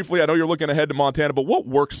 Just briefly, I know you're looking ahead to Montana, but what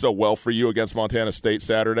worked so well for you against Montana State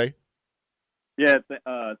Saturday? Yeah,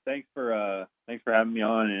 thanks for having me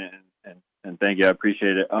on, and thank you. I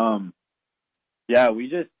appreciate it. I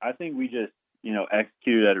think we just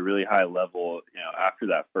executed at a really high level. After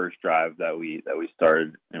that first drive that we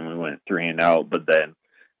started and we went 3-and-out, but then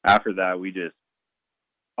after that we just,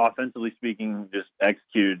 offensively speaking, just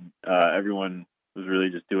executed. Everyone was really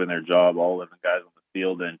just doing their job. All 11 guys on the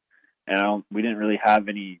field, and we didn't really have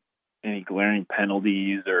any glaring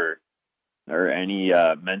penalties or any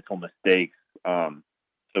mental mistakes.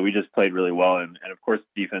 So we just played really well, and of course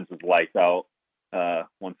the defense was lights out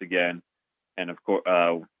once again. And of course,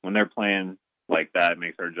 when they're playing like that, it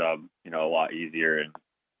makes our job a lot easier.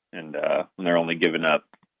 And when they're only giving up,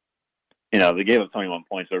 they gave up 21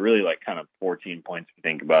 points, so really like kind of 14 points if you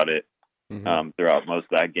think about it throughout most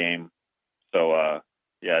of that game. So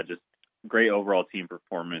just great overall team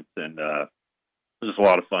performance, and it was just a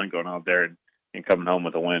lot of fun going out there and coming home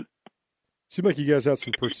with a win. Seemed like you guys had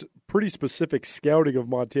some pretty specific scouting of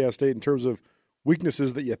Montana State in terms of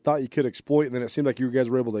weaknesses that you thought you could exploit, and then it seemed like you guys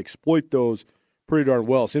were able to exploit those pretty darn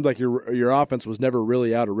well. It seemed like your offense was never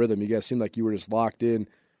really out of rhythm. You guys seemed like you were just locked in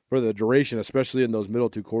for the duration, especially in those middle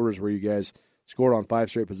two quarters where you guys scored on 5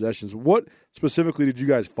 straight possessions. What specifically did you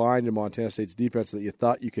guys find in Montana State's defense that you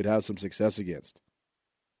thought you could have some success against?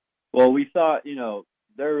 Well, we thought,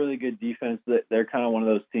 they're a really good defense. They're kind of one of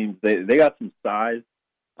those teams. They got some size,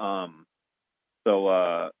 and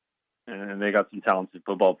they got some talented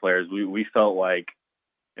football players. We felt like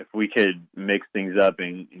if we could mix things up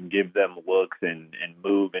and give them looks and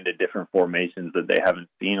move into different formations that they haven't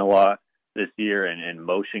seen a lot this year, and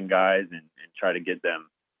motion guys and try to get them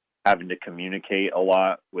having to communicate a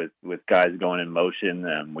lot with guys going in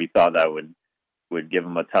motion, we thought that would give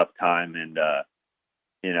them a tough time, and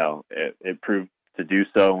it proved to do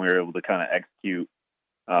so, and we were able to kind of execute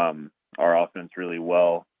our offense really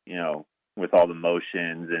well, with all the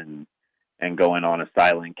motions and going on a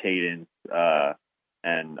silent cadence,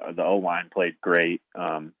 and the O-line played great.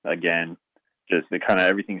 Again, just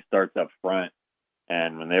everything starts up front,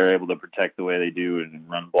 and when they're able to protect the way they do and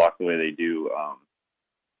run block the way they do,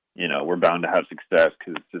 we're bound to have success,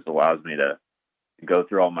 because it just allows me to go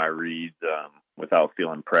through all my reads without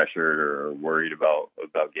feeling pressured or worried about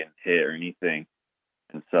getting hit or anything.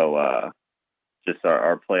 And so just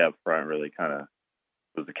our play up front really kind of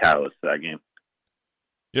was the catalyst to that game.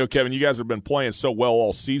 Kevin, you guys have been playing so well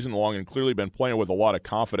all season long and clearly been playing with a lot of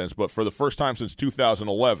confidence, but for the first time since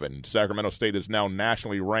 2011, Sacramento State is now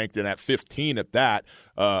nationally ranked, and at 15 at that,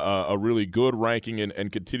 a really good ranking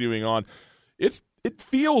and continuing on. It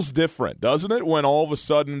feels different, doesn't it, when all of a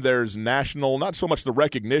sudden there's national, not so much the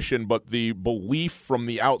recognition, but the belief from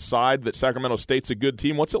the outside that Sacramento State's a good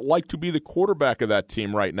team? What's it like to be the quarterback of that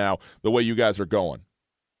team right now, the way you guys are going?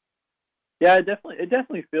 Yeah, it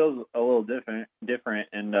definitely feels a little different,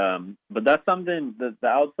 and but that's something that the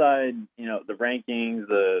outside, the rankings,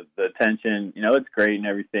 the attention, it's great and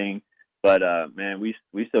everything, but man, we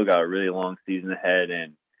still got a really long season ahead,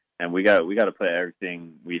 and we got to put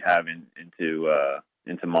everything we have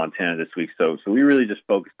into Montana this week. So we really just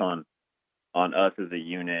focused on us as a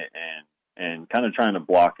unit and kind of trying to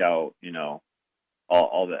block out,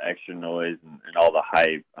 all the extra noise and all the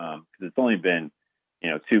hype, because it's only been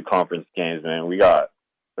 2 conference games, man. We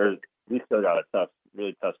still got a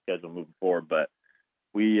really tough schedule moving forward, but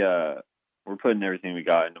we're putting everything we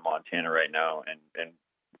got into Montana right now, and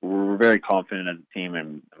we're very confident as a team,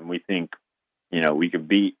 and we think we could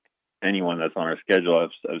beat anyone that's on our schedule. I've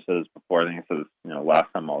said this before. I think I said this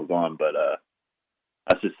last time I was on, but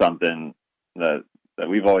that's just something that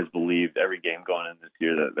we've always believed every game going in this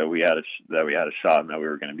year, that we had a shot and that we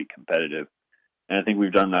were going to be competitive, and I think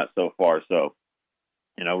we've done that so far. So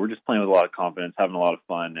we're just playing with a lot of confidence, having a lot of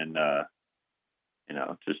fun, and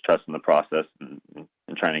just trusting the process and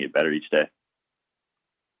trying to get better each day.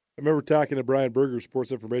 I remember talking to Brian Berger,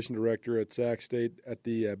 sports information director at Sac State, at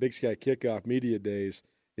the Big Sky Kickoff Media Days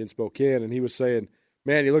in Spokane, and he was saying,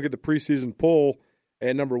 man, you look at the preseason poll,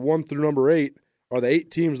 and number 1 through number 8 are the 8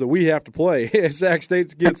 teams that we have to play. Sac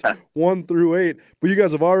State gets 1 through 8, but you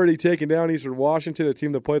guys have already taken down Eastern Washington, a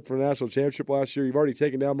team that played for the national championship last year. You've already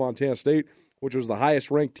taken down Montana State, which was the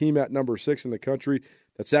highest-ranked team at number 6 in the country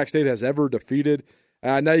that Sac State has ever defeated.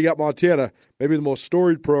 Now you got Montana, maybe the most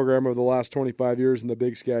storied program of the last 25 years in the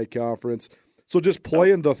Big Sky Conference. So just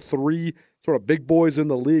playing the 3 sort of big boys in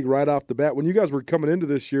the league right off the bat. When you guys were coming into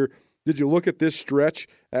this year, did you look at this stretch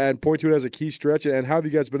and point to it as a key stretch? And how have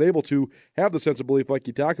you guys been able to have the sense of belief like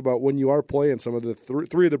you talk about when you are playing some of the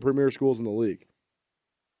 3 of the premier schools in the league?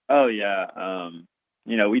 Oh, yeah.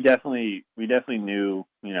 We definitely knew,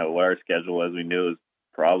 what our schedule was. We knew it was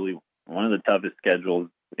probably one of the toughest schedules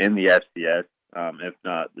in the FCS, if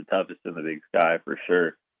not the toughest in the Big Sky for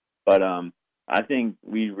sure. But I think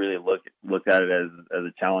we really looked at it as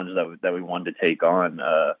a challenge that we wanted to take on.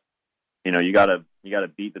 You gotta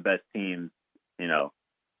beat the best teams,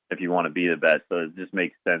 if you want to be the best. So it just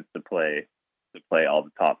makes sense to play all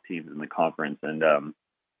the top teams in the conference. And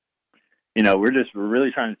we're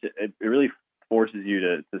really trying to. It really forces you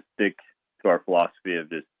to stick to our philosophy of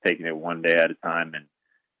just taking it one day at a time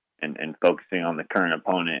and focusing on the current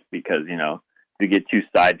opponent, because if you get too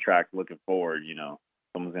sidetracked looking forward,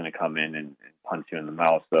 someone's going to come in and punch you in the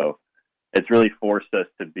mouth. So it's really forced us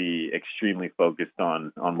to be extremely focused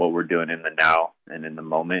on what we're doing in the now and in the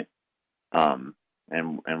moment. And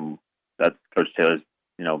that's Coach Taylor's,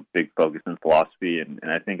 big focus and philosophy. And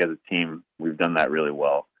I think as a team, we've done that really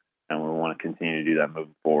well, and we want to continue to do that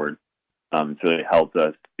moving forward. It's really helped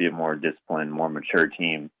us be a more disciplined, more mature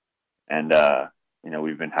team. And,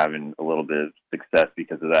 we've been having a little bit of success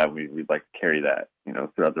because of that. We'd like to carry that,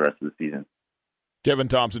 throughout the rest of the season. Kevin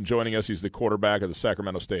Thomson joining us. He's the quarterback of the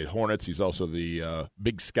Sacramento State Hornets. He's also the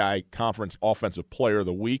Big Sky Conference Offensive Player of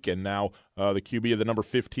the Week, and now the QB of the number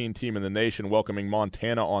 15 team in the nation, welcoming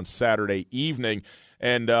Montana on Saturday evening.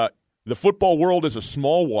 And the football world is a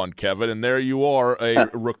small one, Kevin, and there you are,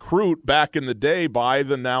 a recruit back in the day by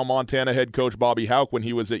the now Montana head coach Bobby Hauck when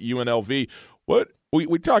he was at UNLV.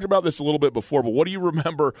 We talked about this a little bit before, but what do you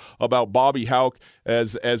remember about Bobby Hauck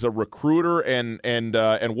as a recruiter and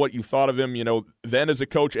what you thought of him, then as a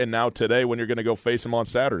coach and now today when you're going to go face him on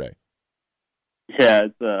Saturday? Yeah,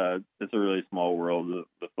 it's a really small world,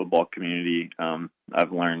 the football community.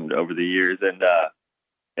 I've learned over the years, and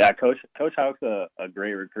Coach Hauck's a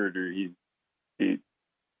great recruiter. He's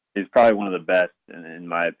probably one of the best in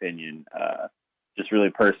my opinion. Just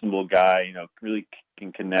really personable guy. Really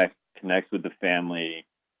can connects with the family.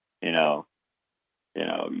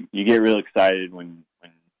 You get real excited when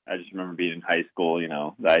I just remember being in high school.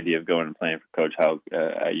 The idea of going and playing for Coach Hauck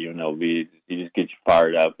at UNLV, he just gets you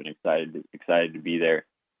fired up and excited to be there.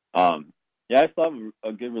 I still have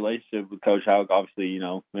a good relationship with Coach Hauck. Obviously,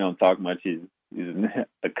 we don't talk much. He's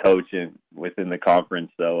a coach within the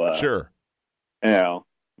conference, so sure.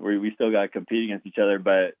 We still got to compete against each other.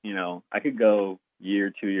 But I could go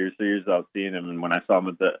year, 2 years, 3 years without seeing him, and when I saw him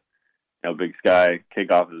at the Big Sky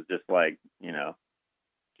kickoff, it was just like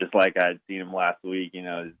I had seen him last week.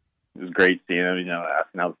 It was great seeing him.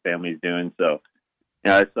 Asking how the family's doing. So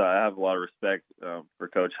I have a lot of respect for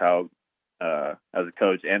Coach Hauck as a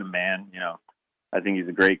coach and a man. I think he's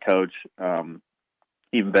a great coach,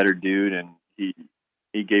 even better dude, and he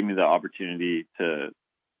gave me the opportunity to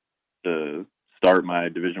start my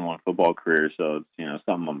Division I football career. So it's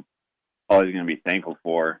something I'm always going to be thankful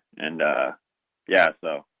for. And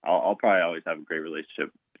so I'll probably always have a great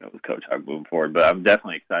relationship with Coach Hauck moving forward. But I'm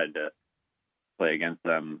definitely excited to play against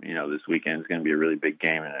them. This weekend is going to be a really big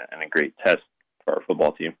game and a great test for our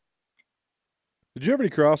football team. Did you have any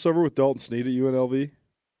crossover with Dalton Snead at UNLV,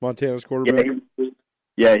 Montana's quarterback?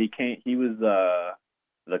 Yeah, he came. He was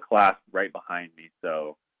the class right behind me.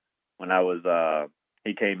 So when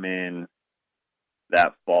he came in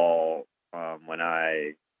that fall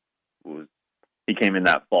he came in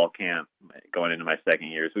that fall camp going into my second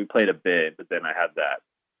year. So we played a bit, but then I had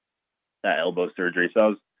that elbow surgery.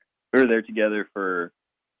 So we were there together for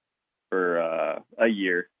a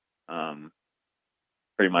year. I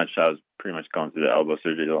was pretty much going through the elbow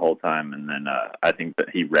surgery the whole time, and then I think that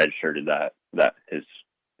he redshirted that his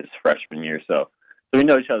freshman year. So we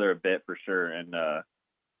know each other a bit for sure. And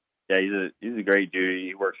he's a great dude.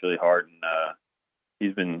 He works really hard, and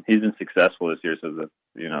he's been successful this year. So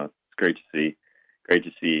it's great to see. Great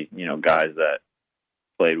to see guys that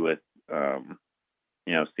played with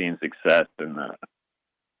seeing success. And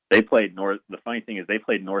they played the funny thing is they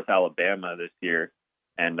played North Alabama this year,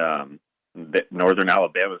 and Northern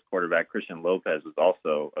Alabama's quarterback Christian Lopez was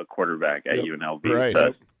also a quarterback at UNLV at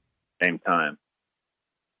the same time.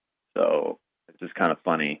 So it's just kind of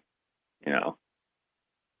funny, UNLV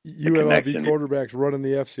quarterbacks running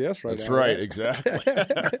the FCS right now. That's right, exactly.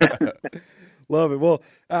 Love it. Well,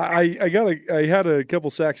 I had a couple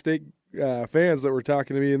Sac State fans that were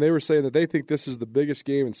talking to me, and they were saying that they think this is the biggest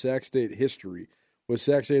game in Sac State history. With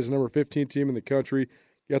Sac State as the number 15 team in the country,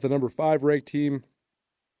 you got the number 5 ranked team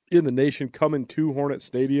in the nation coming to Hornet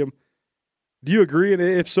Stadium. Do you agree? And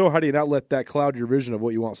if so, how do you not let that cloud your vision of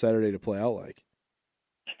what you want Saturday to play out like?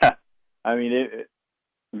 I mean, it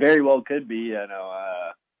very well could be. I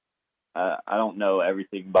don't know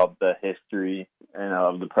everything about the history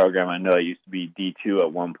of the program. I know it used to be D2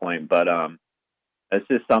 at one point, but it's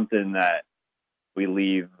just something that we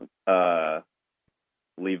leave up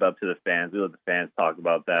to the fans. We let the fans talk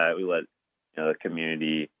about that. We let the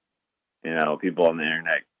community, people on the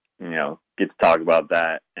internet, get to talk about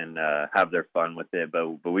that and have their fun with it.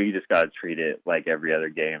 But we just got to treat it like every other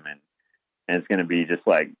game, and it's going to be just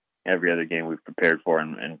like every other game we've prepared for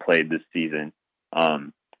and played this season.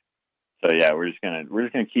 So yeah, we're just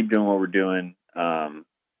gonna keep doing what we're doing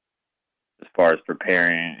as far as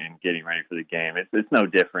preparing and getting ready for the game. It's no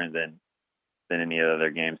different than any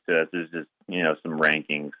other games to us. There's just some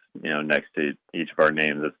rankings next to each of our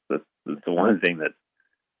names. That's the one thing that's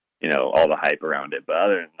all the hype around it. But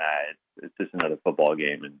other than that, it's just another football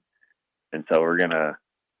game, and so we're gonna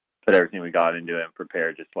put everything we got into it and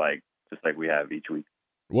prepare just like we have each week.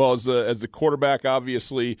 Well, as the quarterback,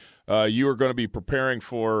 obviously, you are going to be preparing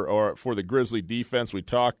for the Grizzly defense. We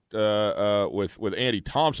talked with Andy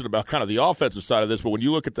Thompson about kind of the offensive side of this, but when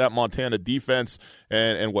you look at that Montana defense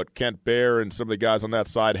and what Kent Baer and some of the guys on that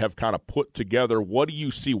side have kind of put together, what do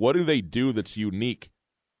you see? What do they do that's unique?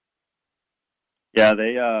 Yeah,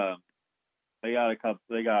 they got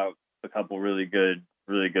a couple really good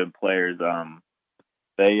players.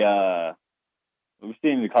 We've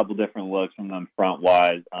seen a couple different looks from them front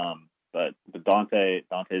wise. But Dante's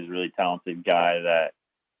a really talented guy that,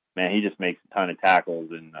 man, he just makes a ton of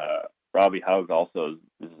tackles. And Robby Hauck also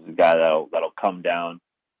is a guy that'll come down,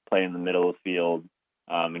 play in the middle of the field,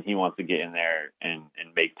 and he wants to get in there and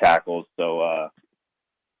make tackles. So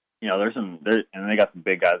and they got some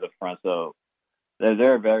big guys up front. So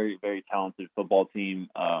they're a very, very talented football team.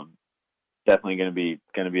 Definitely going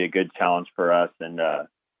to be a good challenge for us. And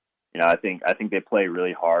I think they play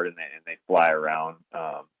really hard and they fly around.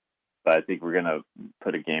 But I think we're going to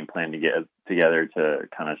put a game plan together to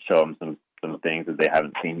kind of show them some things that they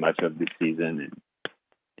haven't seen much of this season.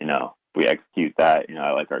 And, if we execute that,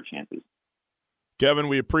 I like our chances. Kevin,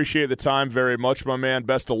 we appreciate the time very much, my man.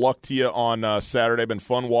 Best of luck to you on Saturday. Been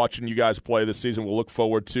fun watching you guys play this season. We'll look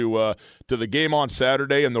forward to the game on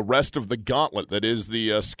Saturday and the rest of the gauntlet that is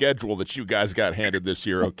the schedule that you guys got handed this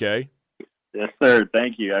year, okay? Yes, sir.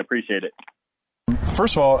 Thank you. I appreciate it.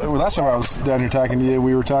 First of all, last time I was down here talking to you,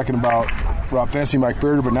 we were talking about Rob Fancy, Mike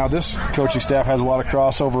Bearder, but now this coaching staff has a lot of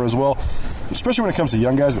crossover as well, especially when it comes to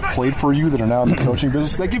young guys that played for you that are now in the coaching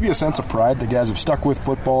business. They give you a sense of pride. The guys have stuck with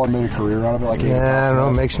football and made a career out of it. Like I don't know.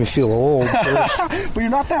 It makes me feel old. But you're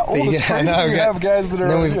not that old. It's crazy. We have guys that are.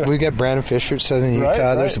 Then we got Brandon Fisher at Southern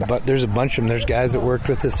Utah. Right. There's a bunch of them. There's guys that worked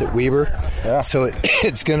with us at Weber. Yeah. So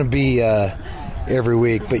it's going to be every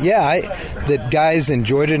week. But that guys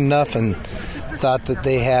enjoyed it enough and thought that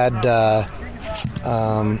they had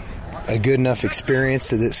a good enough experience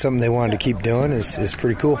that it's something they wanted to keep doing is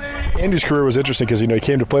pretty cool. Andy's career was interesting because he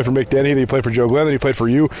came to play for McDenny, then he played for Joe Glenn, then he played for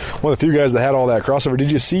you. One of the few guys that had all that crossover.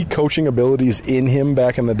 Did you see coaching abilities in him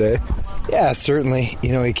back in the day? Yeah, certainly.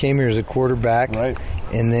 He came here as a quarterback, right,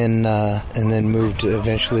 and then moved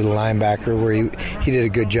eventually to linebacker, where he did a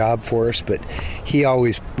good job for us. But he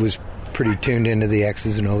always was pretty tuned into the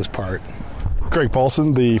X's and O's part. Craig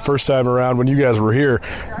Paulson, the first time around when you guys were here,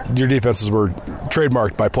 your defenses were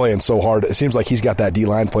trademarked by playing so hard. It seems like he's got that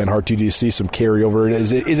D-line playing hard too. Do you see some carryover?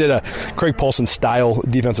 Is it a Craig Paulson style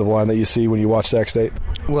defensive line that you see when you watch Sac State?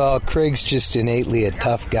 Well, Craig's just innately a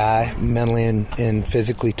tough guy, mentally and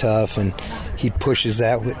physically tough, and he pushes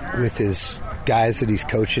that with his guys that he's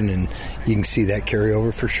coaching, and you can see that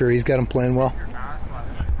carryover for sure. He's got them playing well.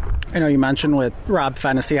 I know you mentioned with Rob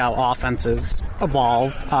Fantasy how offenses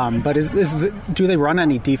evolve, but do they run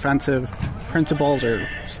any defensive principles or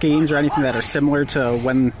schemes or anything that are similar to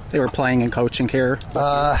when they were playing and coaching here?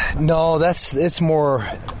 No, it's more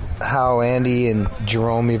how Andy and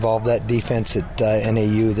Jerome evolved that defense at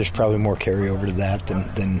NAU. There's probably more carryover to that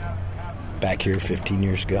than back here 15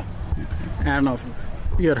 years ago. I don't know if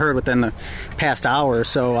you had heard within the past hour or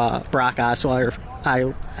so, Brock Osweiler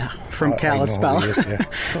from Kalispell,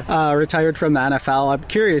 retired from the NFL. I'm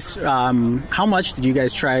curious, how much did you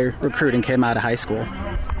guys try recruiting him out of high school?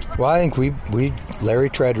 Well, I think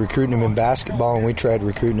Larry tried recruiting him in basketball, and we tried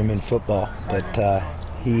recruiting him in football, but that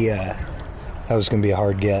was going to be a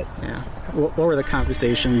hard get. Yeah. What were the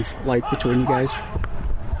conversations like between you guys?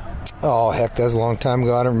 Oh, heck, that was a long time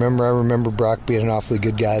ago. I remember Brock being an awfully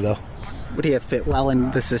good guy, though. Would he have fit well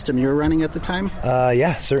in the system you were running at the time?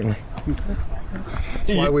 Yeah, certainly. Okay.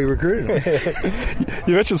 That's why we recruited him.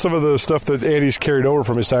 You mentioned some of the stuff that Andy's carried over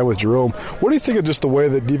from his time with Jerome. What do you think of just the way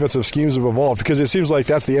that defensive schemes have evolved? Because it seems like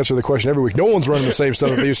that's the answer to the question every week. No one's running the same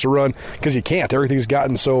stuff that they used to run because you can't. Everything's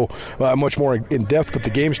gotten so much more in depth, but the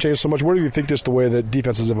game's changed so much. What do you think just the way that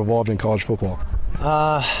defenses have evolved in college football?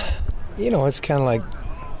 It's kind of like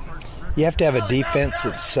you have to have a defense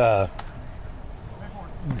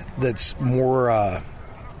that's more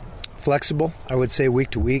flexible, I would say,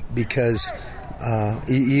 week to week, because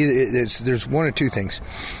there's one or two things.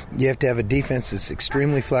 You have to have a defense that's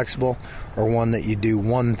extremely flexible, or one that you do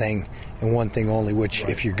one thing and one thing only, which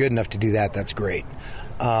if you're good enough to do that, that's great.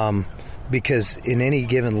 Because in any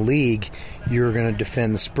given league, you're going to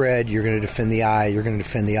defend the spread, you're going to defend the eye, you're going to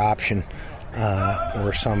defend the option,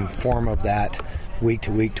 or some form of that week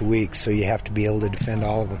to week to week. So you have to be able to defend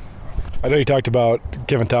all of them. I know you talked about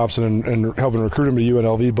Kevin Thomson and helping recruit him to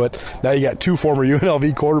UNLV, but now you got two former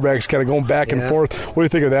UNLV quarterbacks kind of going back and forth. What do you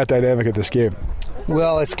think of that dynamic at this game?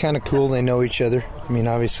 Well, it's kind of cool. They know each other. I mean,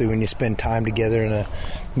 obviously, when you spend time together in a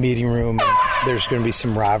meeting room, there's going to be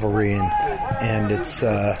some rivalry, and it's.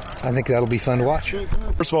 I think that'll be fun to watch.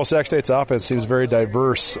 First of all, Sac State's offense seems very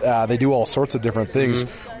diverse. They do all sorts of different things.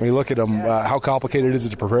 Mm-hmm. When you look at them, how complicated is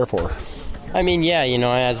it to prepare for? I mean, yeah,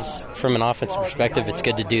 as from an offensive perspective, it's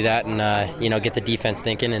good to do that and, get the defense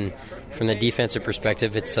thinking and from the defensive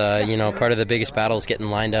perspective, it's part of the biggest battle is getting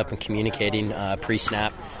lined up and communicating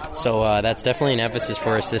pre-snap. So that's definitely an emphasis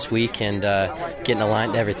for us this week, and getting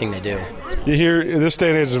aligned to everything they do. You hear in this day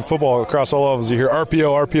and age in football across all levels, you hear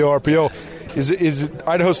RPO. Is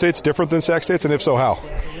Idaho State's different than Sac State's, and if so, how?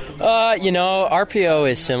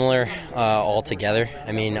 RPO is similar altogether.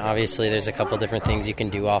 I mean, obviously there's a couple different things you can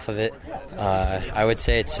do off of it. I would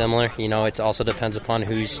say it's similar. It also depends upon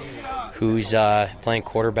who's playing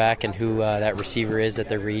quarterback and who that receiver is that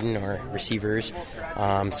they're reading, or receivers.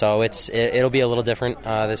 So it'll be a little different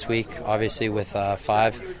this week, obviously with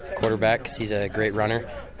 5 quarterback, because he's a great runner.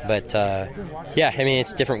 But,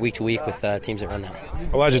 it's different week to week with teams that run that.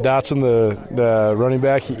 Elijah Dotson, the running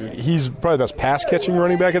back, he's probably the best pass-catching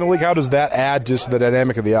running back in the league. How does that add just to the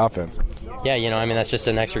dynamic of the offense? Yeah, that's just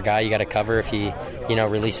an extra guy you got to cover if he,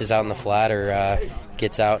 releases out in the flat or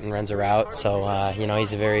gets out and runs a route. So,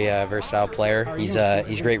 he's a very versatile player.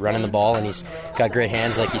 He's great running the ball, and he's got great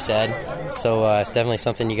hands, like you said. So it's definitely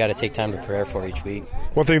something you got to take time to prepare for each week.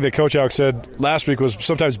 One thing that Coach Hauck said last week was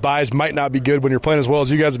sometimes buys might not be good when you're playing as well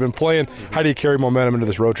as you guys have been playing. How do you carry momentum into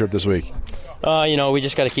this road trip this week? We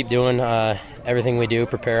just got to keep doing everything we do,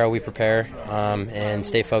 prepare how we prepare, and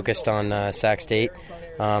stay focused on Sac State.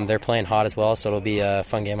 They're playing hot as well, so it'll be a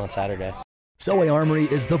fun game on Saturday. Selway Armory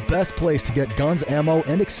is the best place to get guns, ammo,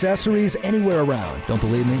 and accessories anywhere around. Don't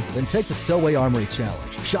believe me? Then take the Selway Armory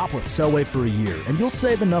Challenge. Shop with Selway for a year, and you'll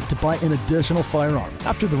save enough to buy an additional firearm.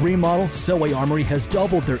 After the remodel, Selway Armory has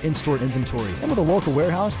doubled their in-store inventory. And with a local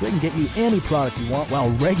warehouse, they can get you any product you want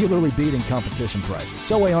while regularly beating competition prices.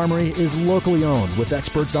 Selway Armory is locally owned, with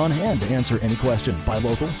experts on hand to answer any question. Buy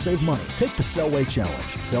local, save money. Take the Selway Challenge.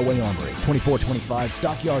 Selway Armory, 2425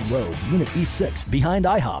 Stockyard Road, Unit E6, behind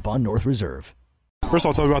IHOP on North Reserve. First of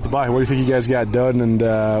all, tell me about the bye. What do you think you guys got done, and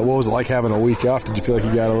what was it like having a week off? Did you feel like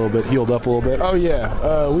you got a little bit healed up a little bit? Oh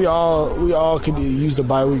yeah, we all could use the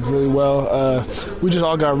bye week really well. We just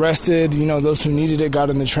all got rested. Those who needed it got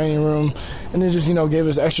in the training room, and it just gave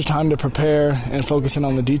us extra time to prepare and focus in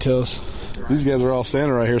on the details. These guys are all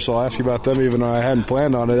standing right here, so I'll ask you about them even though I hadn't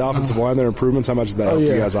planned on it. Offensive line, their improvements, how much does that help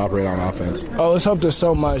you guys operate on offense? Oh, it's helped us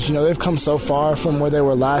so much. They've come so far from where they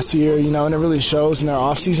were last year, and it really shows in their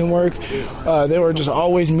off-season work. They were just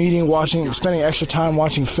always meeting, watching, spending extra time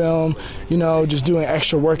watching film, just doing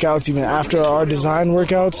extra workouts even after our design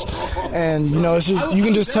workouts. And, you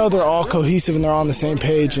can just tell they're all cohesive and they're all on the same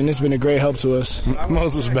page, and it's been a great help to us.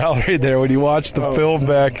 Moses Mallory there, when you watch the film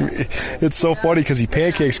back, it's so funny because he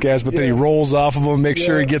pancakes guys, but then he rolls off of them, makes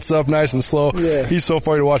sure he gets up nice and slow. Yeah. He's so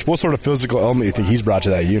funny to watch. What sort of physical element do you think he's brought to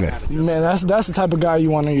that unit? Man, that's the type of guy you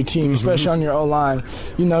want on your team, especially on your O-line.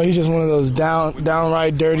 He's just one of those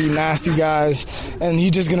downright dirty, nasty guys, and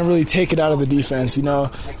he's just going to really take it out of the defense,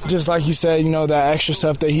 Just like you said, that extra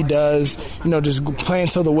stuff that he does, just playing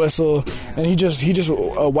till the whistle, and he just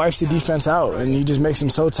wipes the defense out, and he just makes them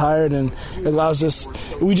so tired, and it allows us,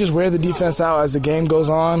 we just wear the defense out as the game goes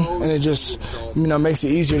on, and it just, makes it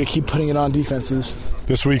easier to keep putting it on defenses.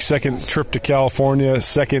 This week's second trip to California,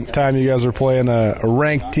 second time you guys are playing a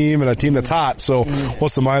ranked team and a team that's hot. So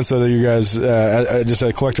what's the mindset of you guys just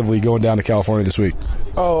collectively going down to California this week?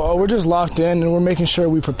 Oh, we're just locked in, and we're making sure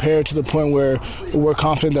we prepare to the point where we're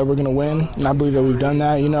confident that we're going to win, and I believe that we've done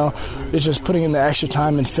that. It's just putting in the extra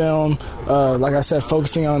time in film, like I said,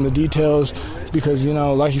 focusing on the details, because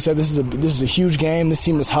like you said, this is a huge game. This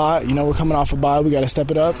team is hot. We're coming off a bye. We got to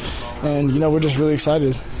step it up, and we're just really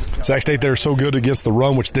excited. Sac State, they're so good against the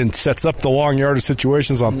run, which then sets up the long yardage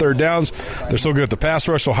situations on third downs. They're so good at the pass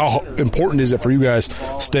rush. So how important is it for you guys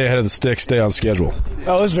to stay ahead of the sticks, stay on schedule?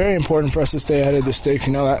 Oh, it's very important for us to stay ahead of the sticks.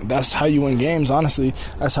 That's how you win games, honestly.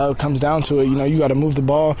 That's how it comes down to it. You got to move the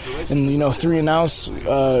ball, and, 3 and outs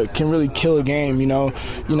can really kill a game.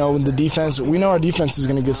 With the defense, we know our defense is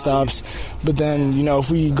going to get stops, but then,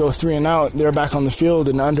 if we go 3 and out, they're back on the field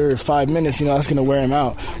in under 5 minutes, that's going to wear them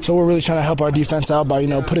out. So we're really trying to help our defense out by,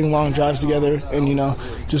 putting long drives together and,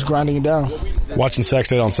 just grinding it down. Watching Sac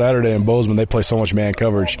State on Saturday in Bozeman, they play so much man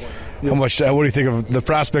coverage. What do you think of the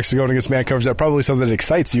prospects of going against man coverage? That's probably something that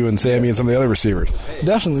excites you and Sammy and some of the other receivers.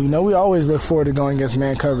 Definitely. We always look forward to going against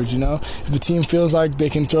man coverage. If the team feels like they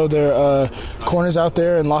can throw their corners out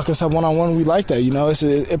there and lock us up one-on-one, we like that.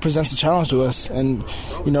 It presents a challenge to us, and,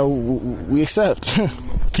 we accept.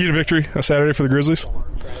 Key to victory on Saturday for the Grizzlies?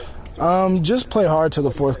 Just play hard till the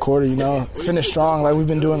fourth quarter, finish strong like we've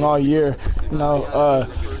been doing all year.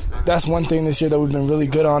 That's one thing this year that we've been really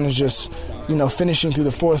good on is just, finishing through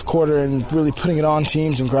the fourth quarter and really putting it on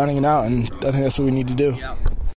teams and grinding it out, and I think that's what we need to do.